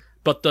 4.37.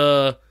 But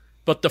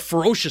the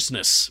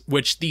ferociousness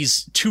which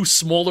these two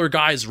smaller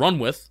guys run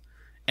with,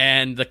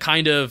 and the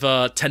kind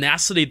of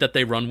tenacity that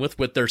they run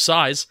with their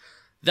size,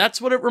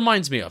 that's what it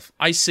reminds me of.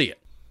 I see it.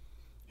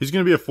 He's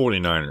going to be a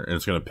 49er, and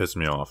it's going to piss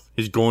me off.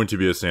 He's going to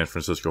be a San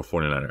Francisco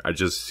 49er. I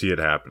just see it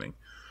happening.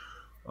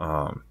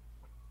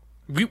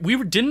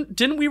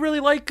 Didn't we really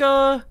like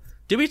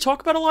Did we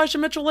talk about Elijah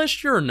Mitchell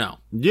last year or no?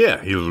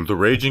 Yeah, he was the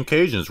Raging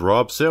Cajuns.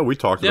 Rob Sale, we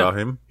talked about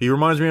him. He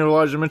reminds me of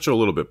Elijah Mitchell a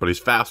little bit, but he's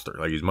faster.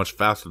 Like, he's much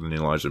faster than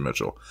Elijah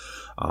Mitchell.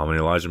 And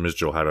Elijah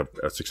Mitchell had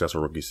a successful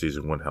rookie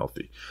season when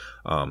healthy.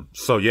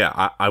 So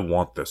yeah, I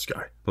want this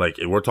guy. Like,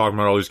 we're talking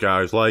about all these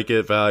guys, like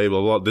it, value,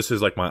 blah, blah. This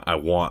is like I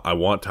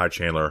want Ty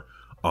Chandler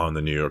on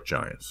the New York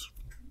Giants.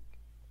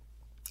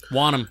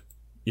 Want him.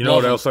 You know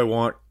what else I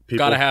want,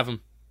 people? Gotta have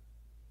him.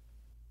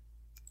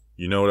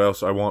 You know what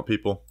else I want,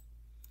 people?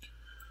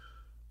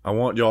 I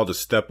want y'all to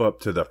step up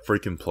to the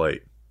freaking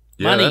plate.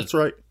 Yeah, Money. That's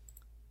right.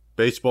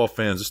 Baseball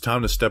fans, it's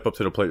time to step up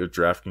to the plate with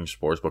DraftKings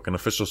Sportsbook, an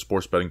official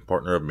sports betting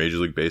partner of Major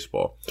League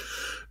Baseball.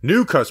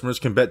 New customers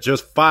can bet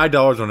just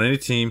 $5 on any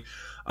team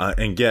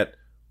and get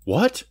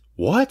what?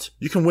 What?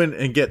 You can win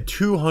and get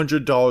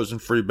 $200 in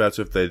free bets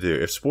if they do.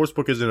 If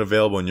Sportsbook isn't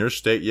available in your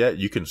state yet,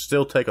 you can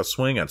still take a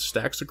swing at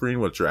Stacks of Green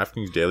with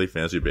DraftKings Daily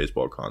Fantasy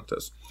Baseball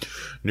Contest.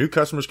 New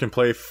customers can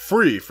play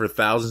free for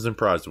thousands in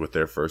prizes with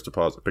their first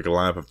deposit. Pick a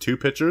lineup of 2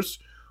 pitchers.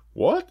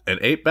 What? And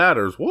 8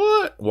 batters.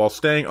 What? While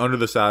staying under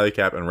the salary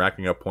cap and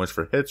racking up points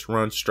for hits,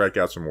 runs,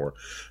 strikeouts, and more.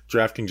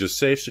 DraftKings is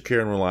safe,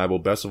 secure, and reliable.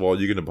 Best of all,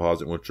 you can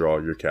deposit and withdraw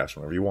your cash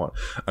whenever you want.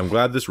 I'm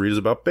glad this read is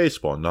about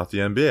baseball, not the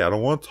NBA. I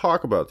don't want to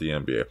talk about the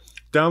NBA.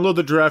 Download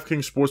the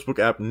DraftKings Sportsbook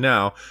app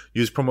now.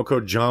 Use promo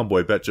code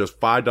JOHNBOY. Bet just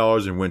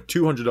 $5 and win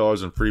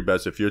 $200 in free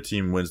bets if your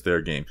team wins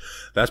their game.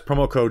 That's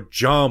promo code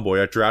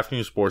JOHNBOY at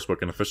DraftKings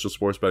Sportsbook, an official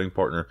sports betting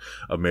partner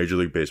of Major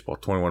League Baseball.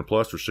 21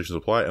 plus. Restrictions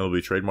apply.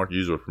 MLB trademark.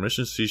 User with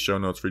permission. See show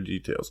notes for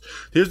details.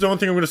 Here's the only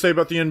thing I'm going to say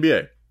about the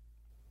NBA.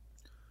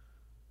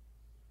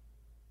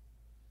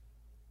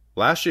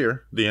 Last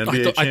year, the NBA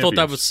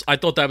champions. I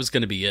thought that was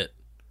going to be it.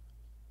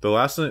 The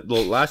last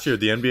year,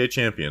 the NBA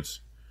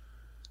champions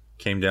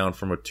came down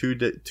from a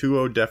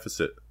 2-0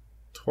 deficit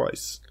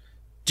twice.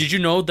 Did you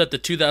know that the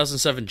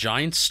 2007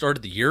 Giants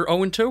started the year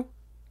 0-2?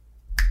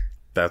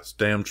 That's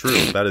damn true.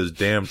 That is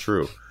damn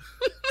true.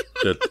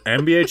 The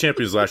NBA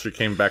champions last year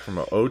came back from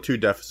a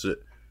 0-2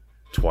 deficit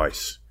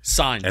twice.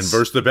 Signs. And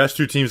versus the best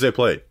 2 teams they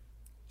played.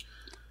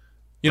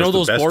 You know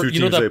that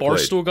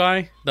Barstool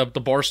guy? The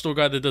Barstool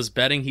guy that does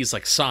betting? He's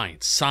like,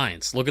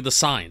 signs. Look at the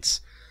signs.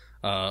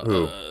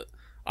 Who?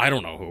 I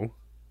don't know who.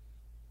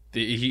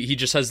 He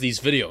just has these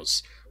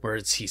videos where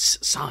he's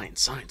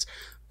signs.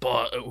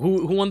 But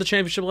who won the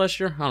championship last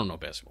year? I don't know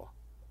basketball.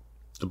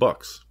 The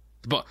Bucks.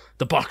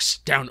 The Bucks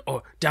down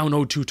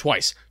 0-2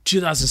 twice.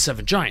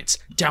 2007 Giants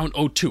down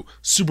 0-2.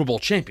 Super Bowl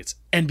champions,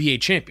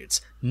 NBA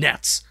champions,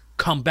 Nets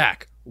come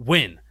back,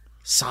 win,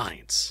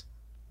 signs.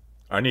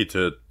 I need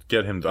to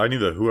get him.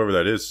 Whoever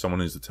that is, someone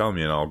needs to tell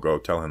me, and I'll go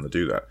tell him to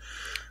do that.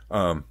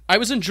 I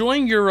was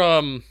enjoying your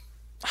I'm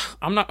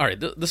not all right.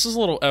 This is a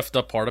little effed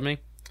up part of me.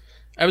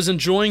 I was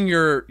enjoying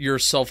your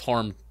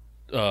self-harm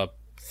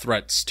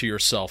threats to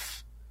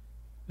yourself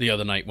the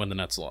other night when the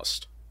Nets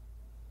lost.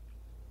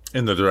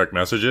 In the direct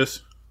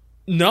messages?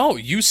 No,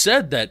 you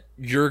said that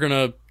you're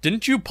gonna.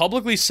 Didn't you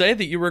publicly say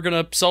that you were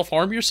gonna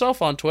self-harm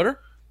yourself on Twitter?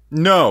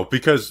 No,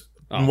 because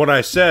what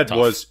I said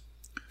was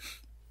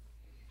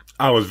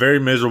I was very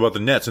miserable about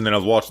the Nets, and then I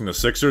was watching the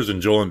Sixers,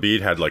 and Joel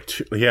Embiid had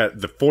he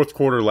had the fourth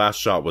quarter last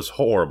shot was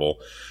horrible,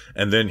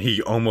 and then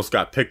he almost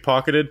got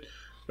pickpocketed.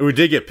 We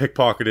did get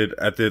pickpocketed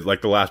at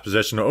the last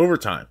possession of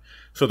overtime.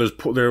 So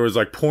there was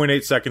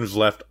 0.8 seconds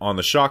left on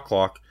the shot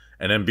clock,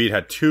 and Embiid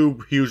had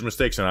 2 huge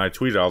mistakes, and I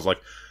tweeted, I was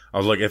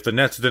like, if the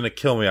Nets didn't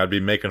kill me, I'd be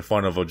making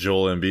fun of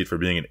Joel Embiid for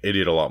being an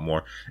idiot a lot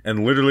more.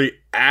 And literally,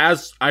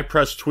 as I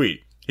pressed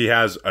tweet, he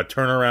has a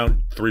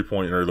turnaround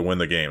 3-pointer to win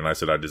the game, and I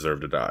said I deserve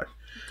to die.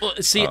 Well,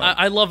 see,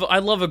 I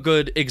love a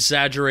good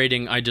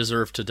exaggerating "I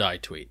deserve to die"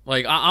 tweet.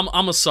 Like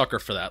I'm a sucker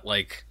for that.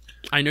 Like,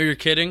 I know you're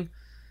kidding.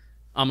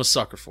 I'm a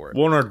sucker for it.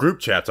 Well, in our group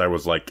chats, I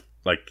was like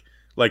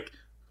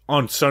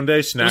on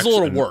Sunday, Snacks. It was a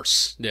little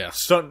worse. Yeah.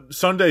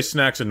 Sunday,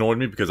 Snacks annoyed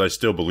me because I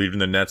still believed in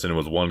the Nets, and it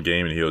was one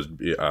game, and he was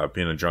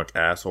being a drunk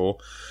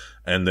asshole.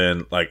 And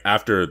then,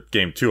 after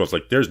game 2, I was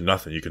like, "There's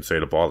nothing you can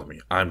say to bother me.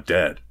 I'm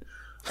dead."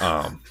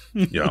 All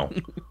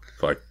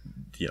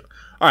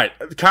right,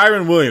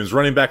 Kyron Williams,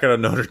 running back out of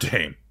Notre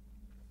Dame.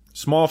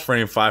 Small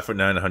frame, 5'9",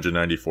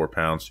 194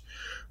 pounds.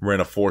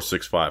 Ran a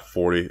 4.65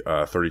 40,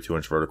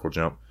 32-inch vertical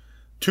jump.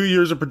 2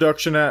 years of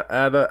production out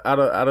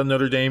of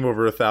Notre Dame,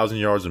 over 1,000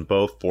 yards in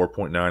both,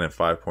 4.9 and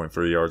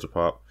 5.3 yards a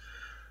pop.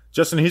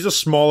 Justin, he's a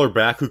smaller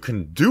back who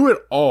can do it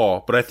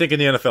all, but I think in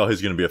the NFL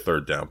he's going to be a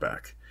third down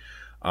back.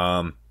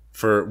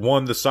 For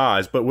one, the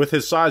size, but with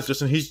his size,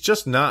 Justin, he's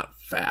just not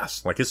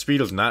fast. His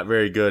speed is not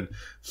very good.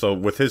 So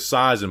with his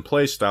size and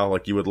play style,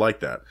 you would like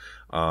that.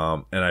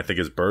 And I think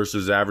his burst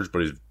is average,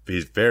 but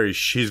he's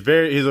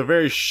a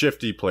very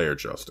shifty player,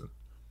 Justin.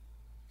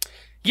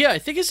 Yeah, I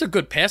think he's a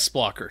good pass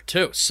blocker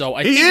too. So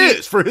he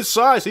is for his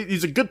size.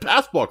 He's a good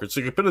pass blocker,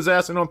 so he can put his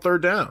ass in on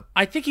third down.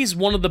 I think he's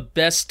one of the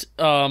best,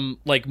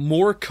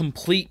 more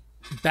complete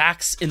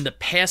backs in the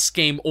pass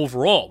game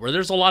overall. Where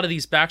there's a lot of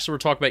these backs that we're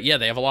talking about. Yeah,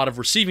 they have a lot of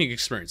receiving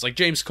experience, like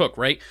James Cook,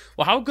 right?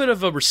 Well, how good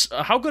of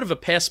a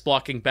pass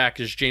blocking back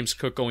is James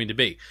Cook going to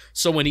be?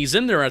 So when he's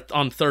in there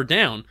on third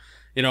down,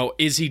 You know,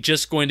 is he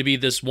just going to be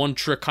this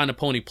one-trick kind of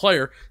pony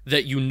player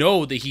that you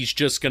know that he's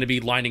just going to be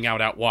lining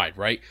out wide,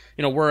 right?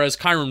 You know, whereas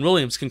Kyren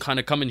Williams can kind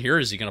of come in here.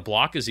 Is he going to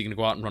block? Is he going to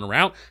go out and run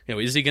around? You know,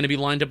 is he going to be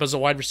lined up as a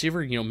wide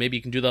receiver? You know, maybe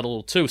he can do that a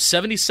little too.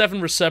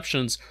 77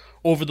 receptions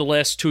over the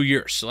last 2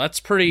 years. So that's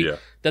pretty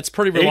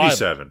reliable.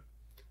 87.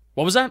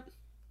 What was that?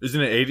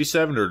 Isn't it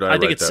 87 or did I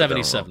think it's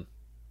 77.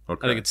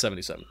 Okay. I think it's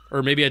 77.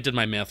 Or maybe I did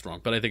my math wrong,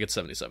 but I think it's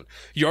 77.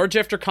 Yards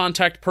after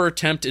contact per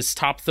attempt is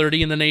top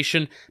 30 in the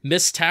nation.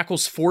 Missed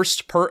tackles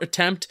forced per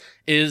attempt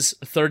is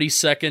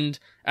 32nd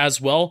as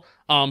well.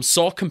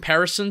 Saw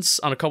comparisons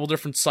on a couple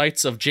different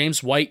sites of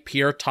James White,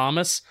 Pierre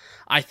Thomas.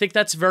 I think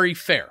that's very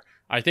fair.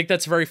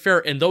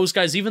 And those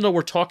guys, even though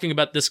we're talking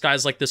about this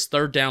guy's like this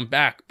third down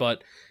back,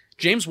 but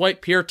James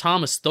White, Pierre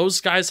Thomas,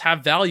 those guys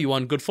have value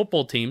on good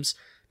football teams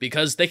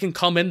because they can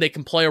come in, they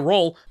can play a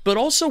role, but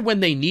also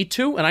when they need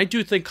to, and I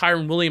do think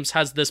Kyren Williams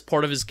has this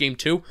part of his game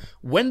too,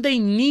 when they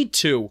need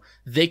to,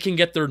 they can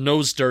get their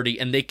nose dirty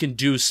and they can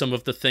do some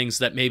of the things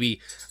that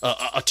maybe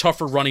a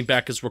tougher running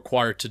back is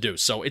required to do.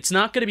 So it's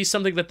not going to be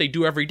something that they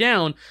do every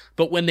down,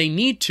 but when they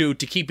need to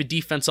keep a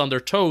defense on their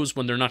toes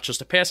when they're not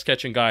just a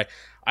pass-catching guy,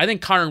 I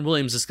think Kyren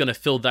Williams is going to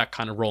fill that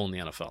kind of role in the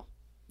NFL.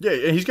 Yeah,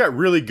 and he's got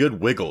really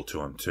good wiggle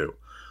to him too.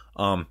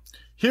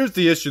 Here's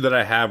the issue that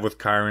I have with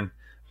Kyren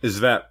is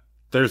that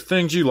there's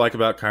things you like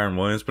about Kyren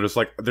Williams, but it's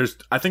like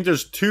I think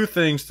there's two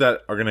things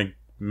that are going to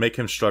make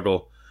him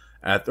struggle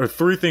or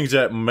three things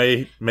that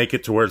may make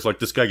it to where it's like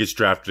this guy gets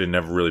drafted and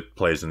never really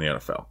plays in the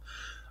NFL.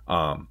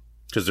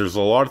 Because there's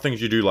a lot of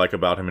things you do like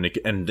about him,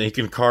 and he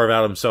can carve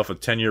out himself a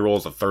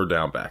 10-year-old as a third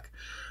down back.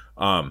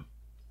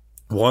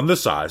 One, the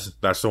size.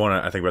 That's the one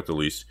I think about the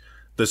least.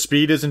 The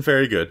speed isn't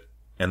very good,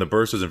 and the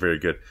burst isn't very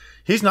good.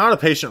 He's not a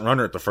patient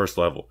runner at the first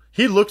level.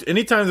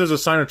 Anytime there's a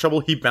sign of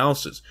trouble, he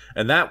bounces.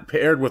 And that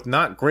paired with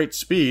not great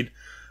speed,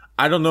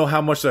 I don't know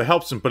how much that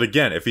helps him. But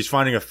again, if he's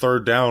finding a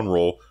third down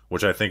role,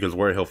 which I think is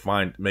where he'll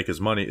make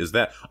his money, is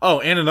that. Oh,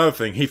 and another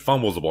thing, he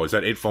fumbles the ball. He's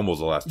had 8 fumbles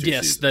the last 2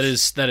 seasons.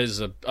 Yes, that is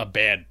a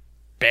bad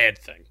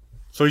thing.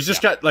 So he's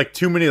just got like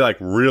too many like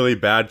really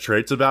bad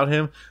traits about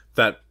him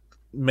that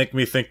make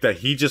me think that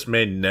he just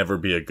may never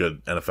be a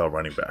good NFL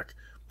running back.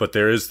 But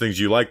there is things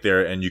you like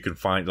there, and you can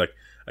find like.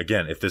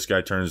 Again, if this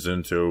guy turns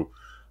into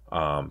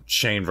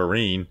Shane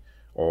Vereen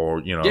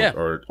or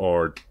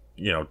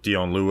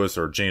Dion Lewis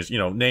or James,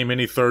 name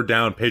any third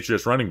down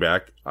Patriots running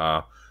back,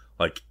 I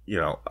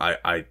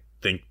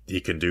think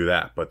he can do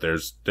that. But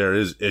there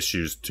is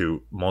issues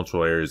to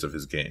multiple areas of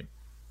his game.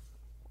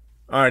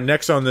 All right,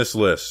 last on this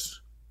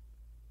list,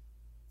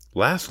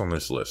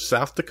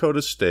 South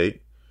Dakota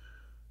State.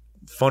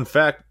 Fun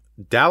fact: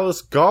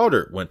 Dallas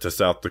Goedert went to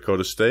South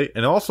Dakota State,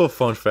 and also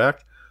fun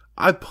fact: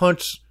 I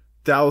punched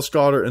Dallas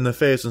Goedert in the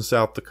face in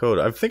South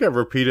Dakota. I think I've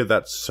repeated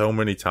that so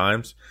many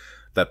times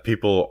that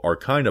people are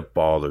kind of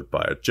bothered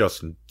by it.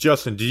 Justin,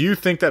 do you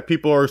think that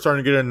people are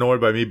starting to get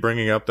annoyed by me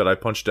bringing up that I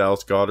punched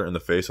Dallas Goedert in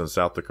the face in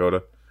South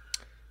Dakota?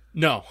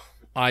 No.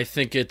 I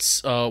think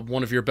it's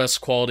one of your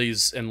best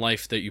qualities in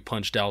life that you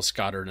punch Dallas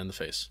Goedert in the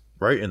face.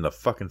 Right in the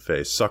fucking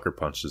face. Sucker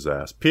punched his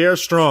ass. Pierre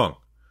Strong,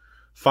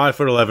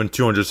 5'11",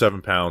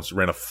 207 pounds,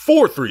 ran a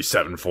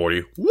 4.37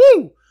 40.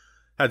 Woo!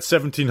 Had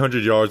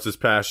 1,700 yards this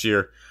past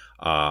year.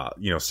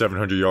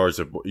 700 yards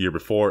a year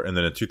before, and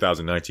then in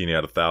 2019 he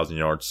had 1,000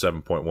 yards,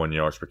 7.1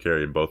 yards per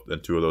carry in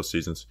 2 of those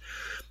seasons.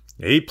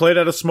 He played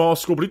at a small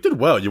school, but he did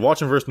well. You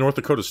watch him versus North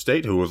Dakota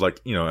State, who was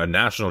like, a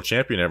national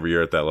champion every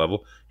year at that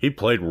level. He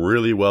played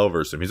really well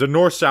versus him. He's a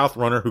north-south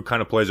runner who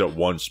kind of plays at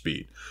one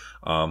speed.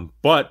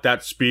 But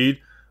that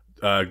speed,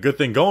 good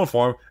thing going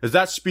for him is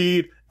that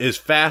speed is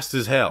fast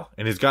as hell,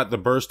 and he's got the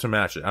burst to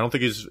match it. I don't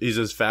think he's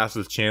as fast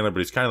as Chandler, but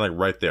he's kind of like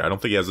right there. I don't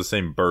think he has the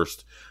same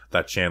burst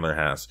that Chandler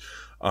has.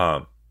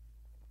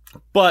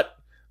 But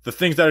the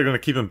things that are going to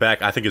keep him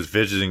back, I think his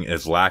vision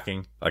is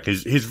lacking. Like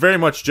he's very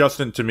much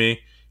Justin to me.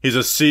 He's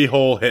a see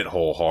hole, hit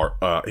hole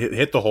hard,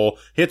 hit the hole,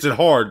 hits it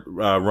hard,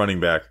 running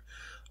back.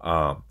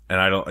 And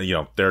I don't,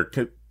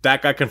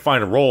 that guy can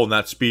find a role in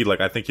that speed.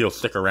 Like I think he'll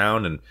stick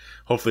around, and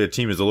hopefully a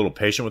team is a little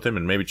patient with him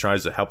and maybe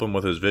tries to help him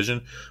with his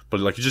vision. But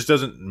like he just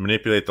doesn't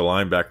manipulate the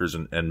linebackers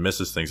and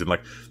misses things. And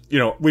like,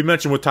 we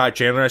mentioned with Ty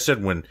Chandler, I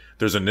said when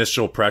there's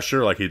initial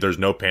pressure, like there's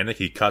no panic,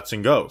 he cuts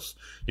and goes.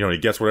 He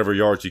gets whatever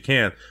yards he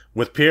can.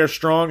 With Pierre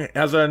Strong,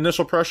 as an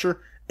initial pressure,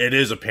 it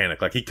is a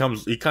panic. Like he kind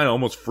of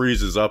almost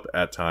freezes up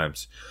at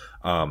times.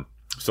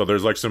 So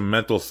there's like some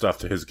mental stuff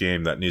to his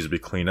game that needs to be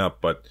cleaned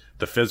up, but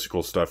the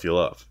physical stuff you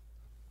love.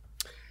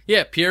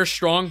 Yeah, Pierre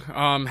Strong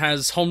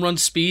has home run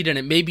speed, and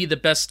it may be the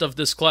best of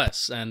this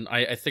class. And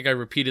I think I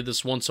repeated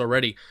this once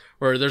already,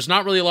 where there's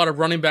not really a lot of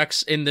running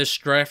backs in this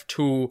draft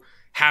who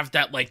have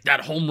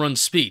that home run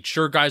speed.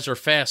 Sure, guys are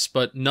fast,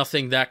 but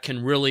nothing that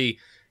can really,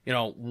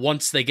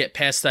 once they get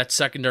past that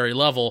secondary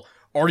level,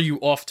 are you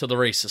off to the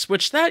races?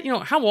 Which that,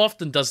 how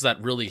often does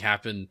that really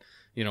happen,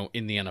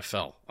 in the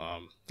NFL?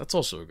 That's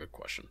also a good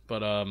question.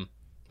 But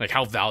Like,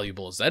 how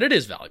valuable is that? It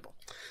is valuable.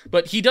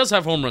 But he does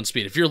have home run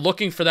speed. If you're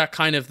looking for that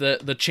kind of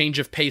the change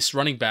of pace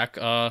running back,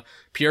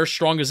 Pierre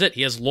Strong is it.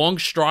 He has long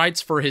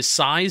strides for his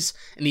size,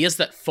 and he has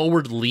that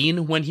forward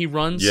lean when he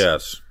runs.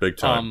 Yes, big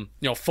time.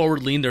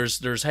 Forward lean,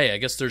 there's hey, I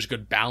guess there's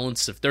good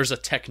balance. If there's a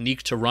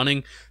technique to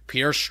running,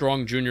 Pierre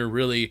Strong Jr.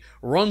 really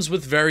runs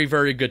with very,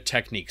 very good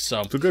technique.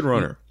 So it's a good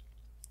runner.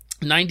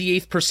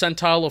 98th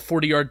percentile of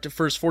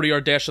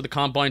 40-yard dash of the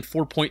combine,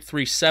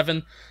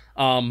 4.37.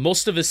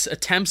 Most of his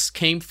attempts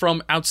came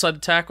from outside the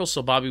tackle,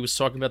 so Bobby was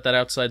talking about that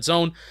outside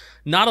zone.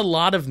 Not a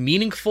lot of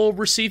meaningful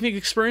receiving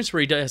experience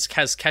where he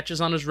has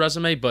catches on his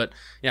resume, but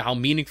how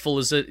meaningful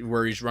is it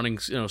where he's running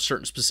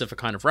certain specific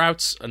kind of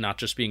routes and not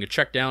just being a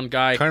check down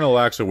guy? Kind of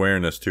lacks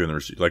awareness too in the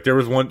receive. Like there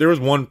was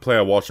one play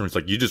I watched him. It's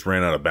like you just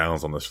ran out of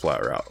bounds on this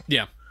flat route.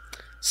 Yeah.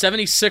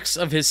 76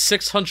 of his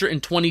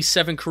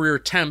 627 career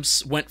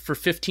attempts went for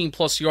 15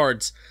 plus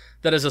yards.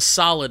 That is a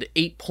solid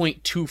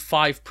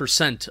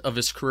 8.25% of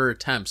his career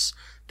attempts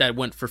that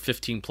went for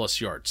 15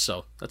 plus yards.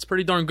 So that's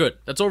pretty darn good.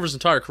 That's over his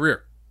entire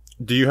career.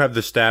 Do you have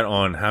the stat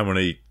on how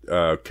many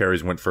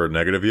carries went for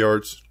negative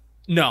yards?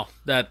 No,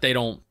 that they're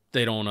not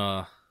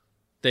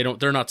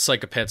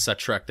psychopaths that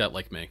track that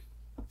like me.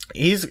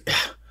 He's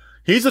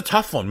a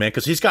tough one, man,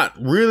 because he's got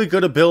really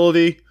good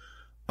ability.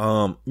 He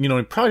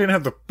probably didn't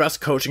have the best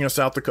coaching in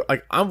South Dakota.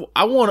 Like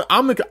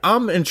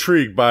I'm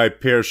intrigued by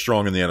Pierre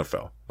Strong in the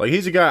NFL. Like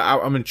he's a guy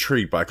I'm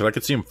intrigued by because I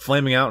could see him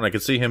flaming out and I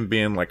could see him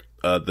being like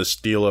the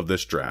steal of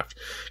this draft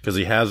because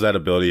he has that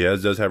ability. He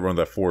does have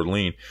that forward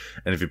lean,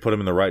 and if you put him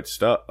in the right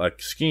stuff like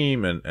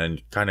scheme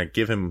and kind of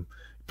put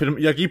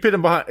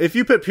him behind. If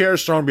you put Pierre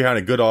Strong behind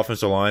a good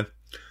offensive line,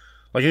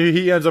 like if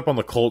he ends up on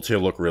the Colts, he'll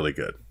look really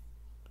good.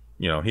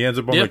 He ends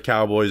up on the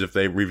Cowboys if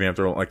they revamp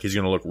their own, like he's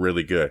going to look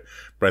really good.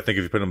 But I think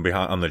if you put him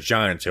behind on the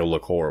Giants, he'll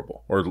look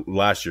horrible, or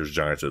last year's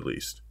Giants at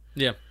least.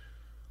 Yeah,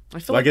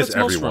 I guess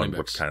everyone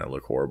would kind of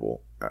look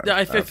horrible.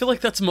 I feel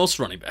like that's most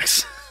running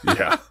backs.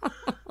 Yeah,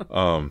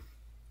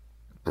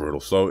 brutal.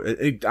 So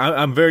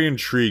I'm very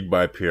intrigued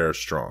by Pierre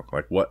Strong.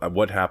 Like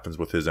what happens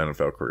with his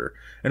NFL career,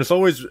 and it's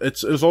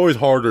always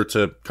harder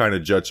to kind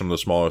of judge some of the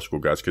smaller school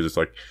guys because it's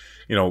like,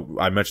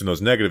 I mentioned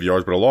those negative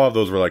yards, but a lot of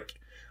those were like.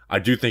 I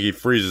do think he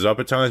freezes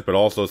up at times, but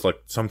also it's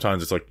like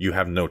sometimes it's like you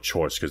have no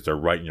choice because they're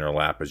right in your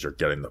lap as you're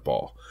getting the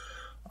ball.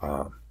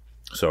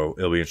 So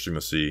it'll be interesting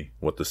to see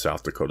what the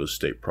South Dakota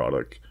State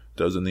product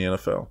does in the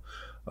NFL.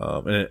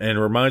 And it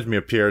reminds me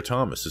of Pierre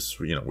Thomas.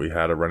 We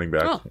had a running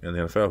back in the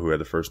NFL who had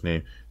the first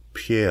name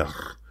Pierre.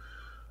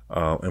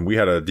 And we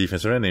had a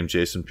defensive end named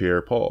Jason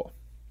Pierre-Paul.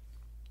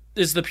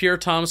 Is the Pierre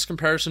Thomas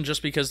comparison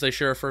just because they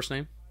share a first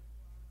name?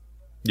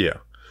 Yeah.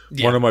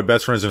 One of my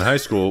best friends in high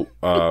school,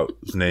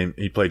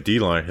 he played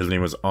D-line. His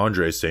name was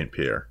Andre St.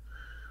 Pierre.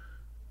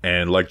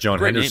 And like John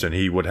Henderson,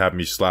 he would have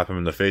me slap him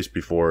in the face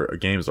before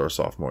games our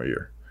sophomore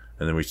year.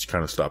 And then we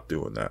kind of stopped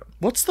doing that.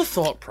 What's the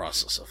thought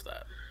process of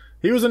that?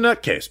 He was a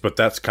nutcase, but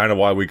that's kind of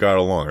why we got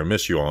along. I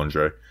miss you,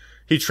 Andre.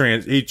 He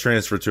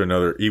transferred to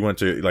another, he went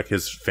to, like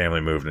his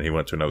family moved and he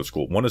went to another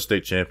school. Won a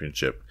state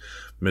championship.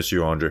 Miss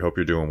you, Andre. Hope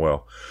you're doing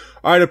well.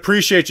 All right,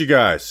 appreciate you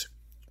guys.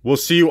 We'll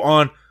see you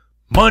on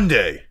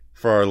Monday.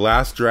 For our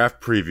last draft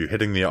preview,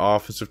 hitting the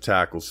offensive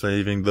tackle,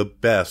 saving the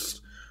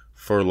best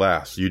for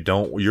last.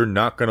 You're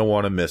not going to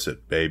want to miss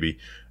it, baby.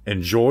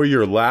 Enjoy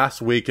your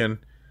last weekend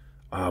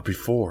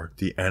before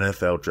the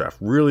NFL draft.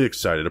 Really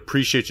excited.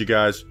 Appreciate you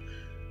guys.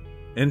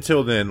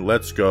 Until then,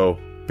 let's go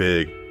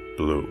Big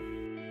Blue.